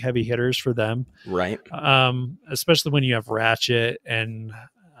 big heavy hitters for them. Right. Especially when you have Ratchet and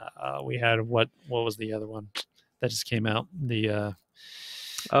we had what was the other one that just came out? The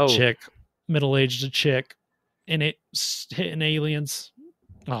chick, middle-aged chick in it hitting aliens.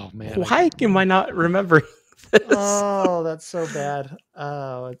 Oh man. Why am I not remembering this? Oh, that's so bad.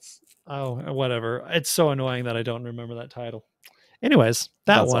 Whatever. It's so annoying that I don't remember that title. Anyways,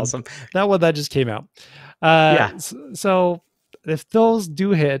 that's awesome. That one that just came out. So if those do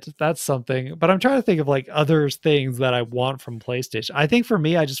hit, that's something. But I'm trying to think of like other things that I want from PlayStation. I think for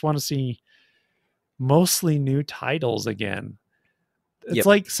me, I just want to see mostly new titles again. It's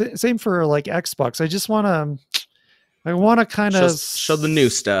like same for like Xbox. I want to kind of show the new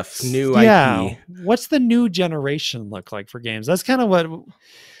stuff, new IP. What's the new generation look like for games? That's kind of what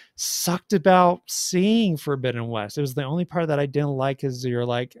sucked about seeing Forbidden West. It was the only part that I didn't like, is you're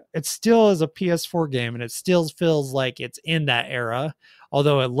like, it still is a PS4 game and it still feels like it's in that era,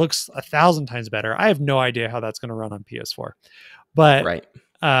 although it looks 1,000 times better. I have no idea how that's going to run on PS4. But right.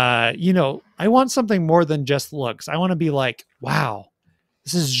 You know, I want something more than just looks. I want to be like, wow,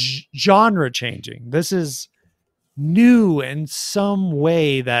 this is genre changing. This is new in some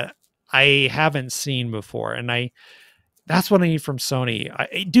way that I haven't seen before. And that's what I need from Sony.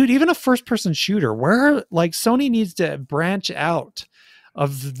 Dude, even a first person shooter where like Sony needs to branch out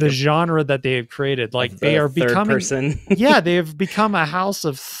of the genre that they have created. Like they are becoming, yeah, they have become a house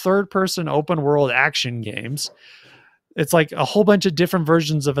of third person open world action games. It's like a whole bunch of different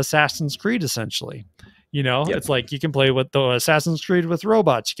versions of Assassin's Creed, essentially. You know, it's like you can play with the Assassin's Creed with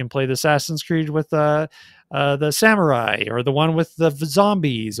robots. You can play the Assassin's Creed with the samurai, or the one with the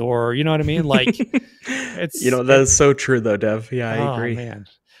zombies, or you know what I mean? Like, it's, you know, that is so true though, Dev. Yeah, I agree. Man.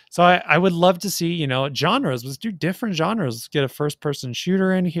 So I would love to see, you know, genres. Let's do different genres. Let's get a first person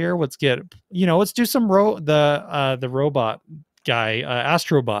shooter in here. Let's get, you know, let's do some the robot guy,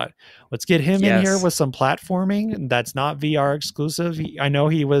 Astrobot. Let's get him in here with some platforming that's not VR exclusive. I know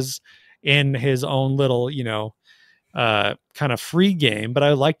he was in his own little, you know, kind of free game, but I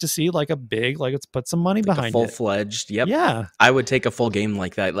would like to see like a big, like, let's put some money behind it. Full-fledged. Yep. Yeah. I would take a full game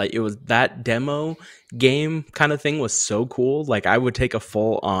like that. Like, it was that demo game kind of thing was so cool. Like, I would take a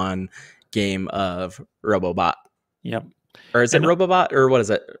full-on game of Robobot. Yep. Or is it Robobot, or what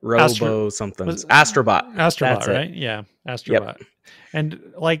is it? Something. Astrobot. Astrobot, right? Yeah. Astrobot. Yep. And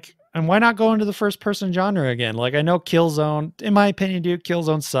like, and why not go into the first person genre again? Like, I know Killzone, in my opinion, dude,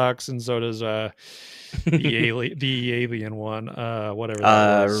 Killzone sucks, and so does the alien one, whatever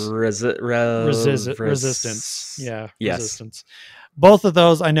that was. Resistance. Yeah. Yes. Resistance. Both of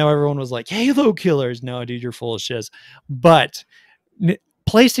those, I know everyone was like, Halo killers. No, dude, you're full of shiz. But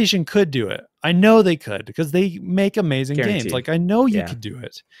PlayStation could do it. I know they could, because they make amazing games. Like, I know you could do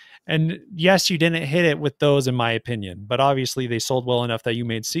it. And yes, you didn't hit it with those, in my opinion, but obviously they sold well enough that you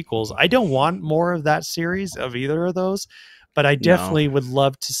made sequels. I don't want more of that series, of either of those, but I definitely would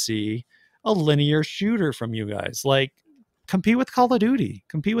love to see a linear shooter from you guys. Like, compete with Call of Duty,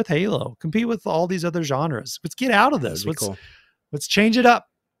 compete with Halo, compete with all these other genres. Let's get out of this. Let's change it up.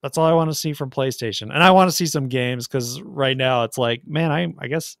 That's all I want to see from PlayStation. And I want to see some games, because right now it's like, man, I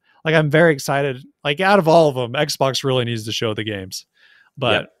guess, like, I'm very excited. Like, out of all of them, Xbox really needs to show the games.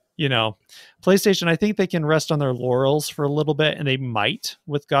 But, you know, PlayStation, I think they can rest on their laurels for a little bit, and they might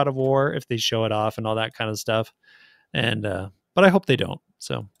with God of War if they show it off and all that kind of stuff. And, but I hope they don't.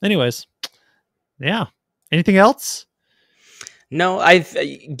 So anyways, yeah. Anything else? No,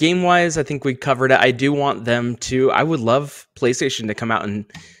 game wise, I think we covered it. I do want them to, I would love PlayStation to come out and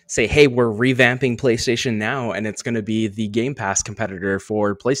say, hey, we're revamping PlayStation Now, and it's going to be the Game Pass competitor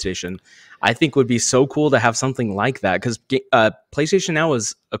for PlayStation. I think would be so cool to have something like that, because PlayStation Now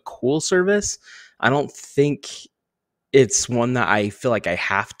is a cool service. I don't think it's one that I feel like I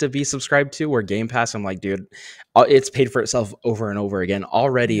have to be subscribed to, where Game Pass, I'm like, dude, it's paid for itself over and over again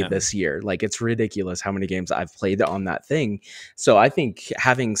already this year. Like, it's ridiculous how many games I've played on that thing. So I think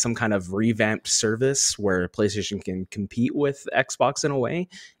having some kind of revamped service where PlayStation can compete with Xbox in a way,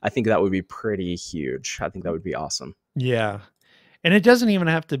 I think that would be pretty huge. I think that would be awesome. Yeah. And it doesn't even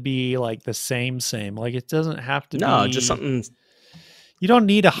have to be like the same. Like, it doesn't have to be just something. You don't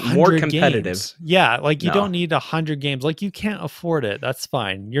need 100 more competitive games. Yeah, like, you don't need 100 games. Like, you can't afford it. That's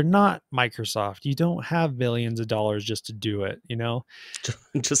fine. You're not Microsoft. You don't have billions of dollars just to do it, you know?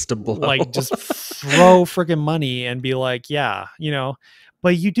 Just to blow. Like, just throw freaking money and be like, yeah, you know?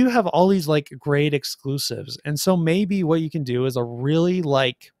 But you do have all these like great exclusives. And so maybe what you can do is a really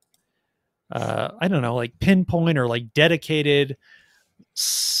like, I don't know, like pinpoint or like dedicated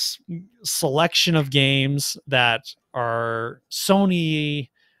selection of games that are Sony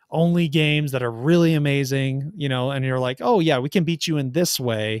only games that are really amazing, you know, and you're like, oh yeah, we can beat you in this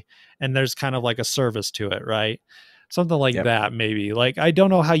way. And there's kind of like a service to it, right? Something like that, maybe. Like, I don't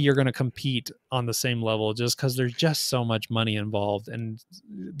know how you're going to compete on the same level, just because there's just so much money involved. And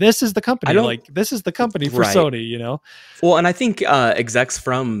this is the company. This is the company for Sony, you know? Well, and I think execs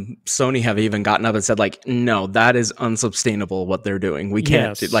from Sony have even gotten up and said, like, no, that is unsustainable what they're doing. We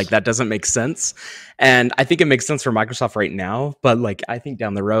can't, like, that doesn't make sense. And I think it makes sense for Microsoft right now. But, like, I think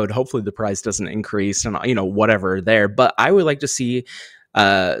down the road, hopefully the price doesn't increase and, you know, whatever there. But I would like to see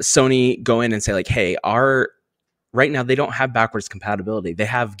Sony go in and say, like, hey, our right now they don't have backwards compatibility. They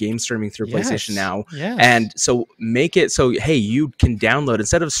have game streaming through PlayStation Now. Yes. And so make it so, hey, you can download,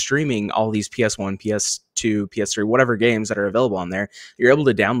 instead of streaming all these PS1, PS2, PS3, whatever games that are available on there, you're able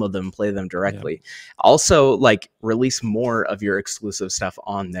to download them and play them directly. Yep. Also, like, release more of your exclusive stuff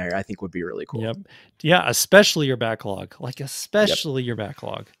on there, I think would be really cool. Yep. Yeah, especially your backlog. Like, especially your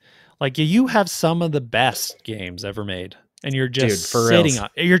backlog. Like, you have some of the best games ever made, and you're just sitting on.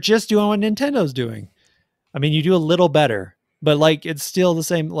 You're just doing what Nintendo's doing. I mean, you do a little better, but like it's still the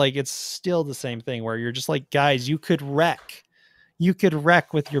same. Like it's still the same thing where you're just like, guys, you could wreck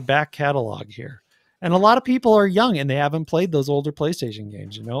with your back catalog here. And a lot of people are young and they haven't played those older PlayStation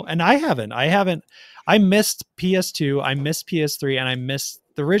games, you know. And I haven't. I missed PS2, I missed PS3, and I missed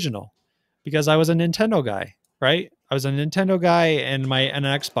the original because I was a Nintendo guy, right? I was a Nintendo guy and an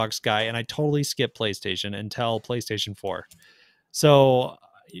Xbox guy, and I totally skipped PlayStation until PlayStation 4. So,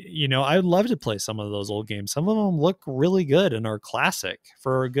 you know, I would love to play some of those old games. Some of them look really good and are classic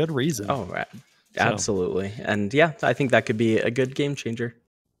for a good reason. Oh, right. Absolutely. And yeah, I think that could be a good game changer.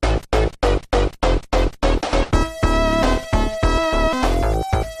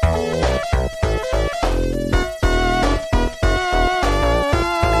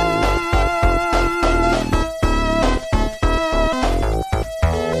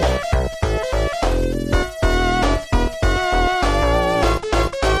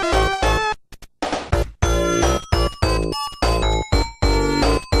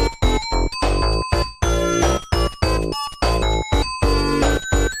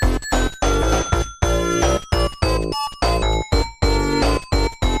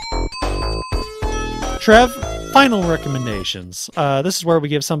 Trev, final recommendations. This is where we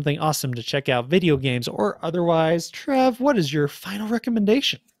give something awesome to check out, video games or otherwise. Trev, what is your final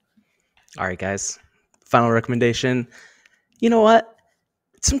recommendation? All right, guys. Final recommendation. You know what?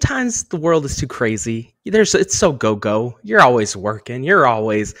 Sometimes the world is too crazy. It's so go-go. You're always working. You're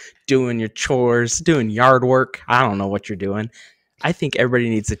always doing your chores, doing yard work. I don't know what you're doing. I think everybody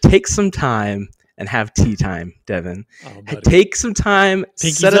needs to take some time and have tea time, Devin. Oh, take some time,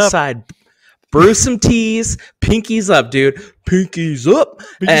 Pinkies set aside... brew some teas, pinkies up, dude. Pinkies up.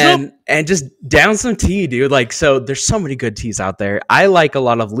 And just down some tea, dude. Like, so there's so many good teas out there. I like a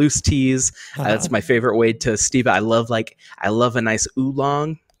lot of loose teas. That's my favorite way to steep it. I love a nice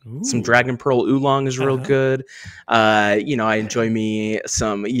oolong. Ooh. Some dragon pearl oolong is real good. You know, I enjoy me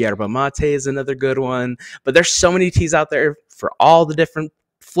some yerba mate is another good one. But there's so many teas out there for all the different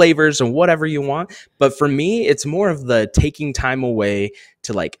flavors and whatever you want. But for me, it's more of the taking time away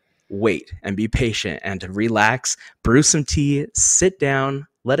to like wait and be patient and to relax, brew some tea, sit down,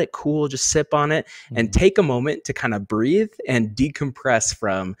 let it cool, just sip on it, and take a moment to kind of breathe and decompress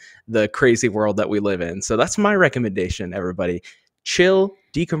from the crazy world that we live in. So that's my recommendation, everybody. Chill,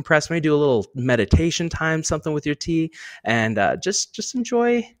 decompress, maybe do a little meditation time, something with your tea, and just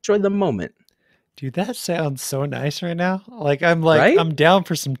enjoy the moment. Dude, that sounds so nice right now. I'm down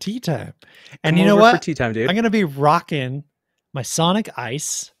for some tea time. And you know what? For tea time, dude. I'm going to be rocking my Sonic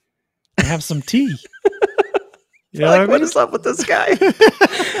Ice and have some tea. You know what is up with this guy?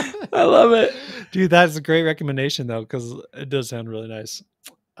 I love it. Dude, that's a great recommendation, though, because it does sound really nice.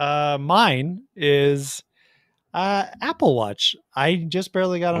 Mine is Apple Watch. I just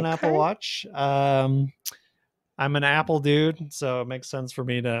barely got an Apple Watch. I'm an Apple dude, so it makes sense for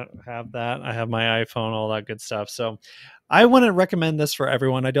me to have that. I have my iPhone, all that good stuff. So I wouldn't recommend this for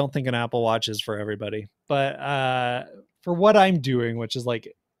everyone. I don't think an Apple Watch is for everybody. But for what I'm doing, which is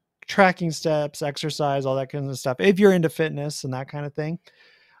like tracking steps, exercise, all that kind of stuff. If you're into fitness and that kind of thing,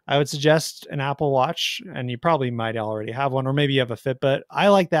 I would suggest an Apple Watch, and you probably might already have one, or maybe you have a Fitbit. I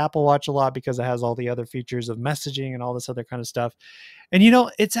like the Apple Watch a lot because it has all the other features of messaging and all this other kind of stuff. And, you know,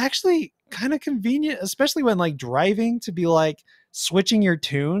 it's actually kind of convenient, especially when like driving, to be like switching your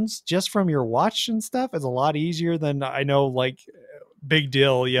tunes just from your watch and stuff is a lot easier than, I know, like, big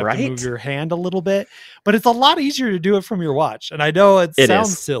deal. You have to move your hand a little bit, but it's a lot easier to do it from your watch. And I know it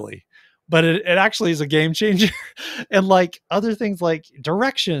sounds silly, but it actually is a game changer. And like other things like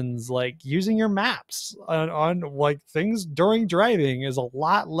directions, like using your maps on like things during driving is a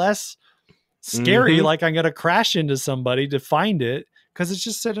lot less scary. Like I'm going to crash into somebody to find it because it's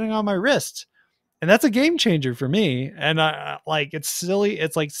just sitting on my wrist. And that's a game changer for me. And I like, it's silly.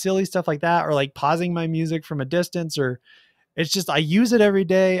 It's like silly stuff like that, or like pausing my music from a distance, or it's just, I use it every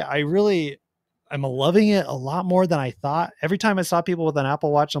day. I'm loving it a lot more than I thought. Every time I saw people with an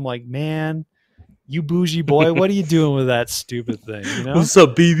Apple Watch, I'm like, man, you bougie boy, what are you doing with that stupid thing? You know? What's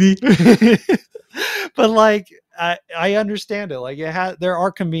up, baby? But like, I understand it. Like there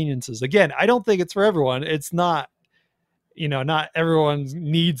are conveniences. Again, I don't think it's for everyone. It's not not everyone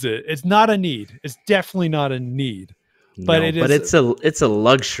needs it. It's not a need. It's definitely not a need. But it's a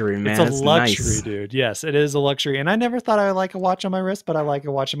luxury, man. It's a luxury, nice. dude. Yes, it is a luxury. And I never thought I would like a watch on my wrist, but I like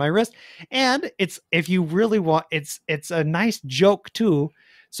a watch on my wrist. And it's, if you really want, it's a nice joke too.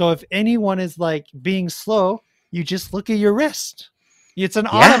 So if anyone is like being slow, you just look at your wrist. It's an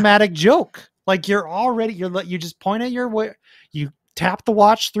automatic joke. Like you just point at you tap the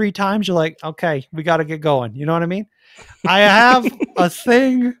watch 3 times. You're like, okay, we got to get going. You know what I mean? I have a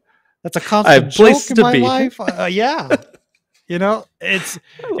thing that's a constant joke in my life. Yeah. It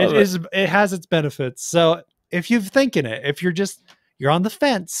has its benefits. So if you're thinking it, if you're on the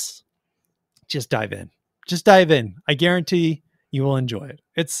fence, just dive in. Just dive in. I guarantee you will enjoy it.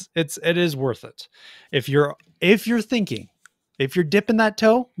 It is worth it. If you're thinking, if you're dipping that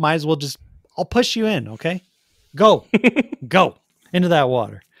toe, might as well I'll push you in. Okay, go into that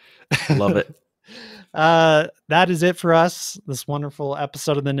water. Love it. That is it for us. This wonderful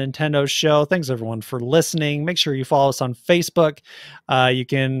episode of the Nintendo Show. Thanks everyone for listening. Make sure you follow us on Facebook. You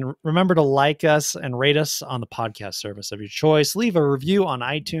can remember to like us and rate us on the podcast service of your choice. Leave a review on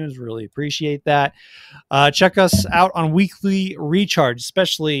iTunes. Really appreciate that. Check us out on Weekly Recharge,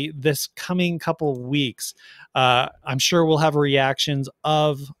 especially this coming couple of weeks. I'm sure we'll have reactions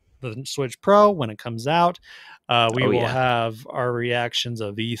of the Switch Pro when it comes out. We will have our reactions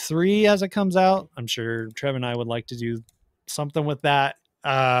of E3 as it comes out. I'm sure Trev and I would like to do something with that.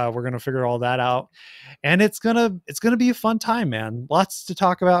 We're going to figure all that out, and it's going to be a fun time, man. Lots to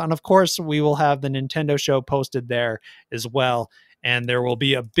talk about. And of course we will have the Nintendo Show posted there as well. And there will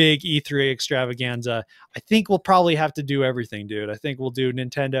be a big E3 extravaganza. I think we'll probably have to do everything, dude. I think we'll do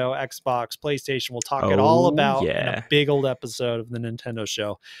Nintendo, Xbox, PlayStation. We'll talk it all about in a big old episode of the Nintendo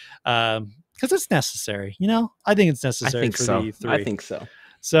Show. Because it's necessary, I think it's necessary the E3. I think so.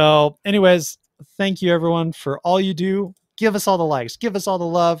 So anyways, thank you everyone for all you do. Give us all the likes, give us all the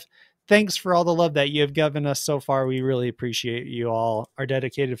love. Thanks for all the love that you have given us so far. We really appreciate you all. Our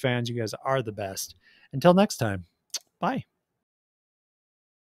dedicated fans, you guys are the best. Until next time, bye.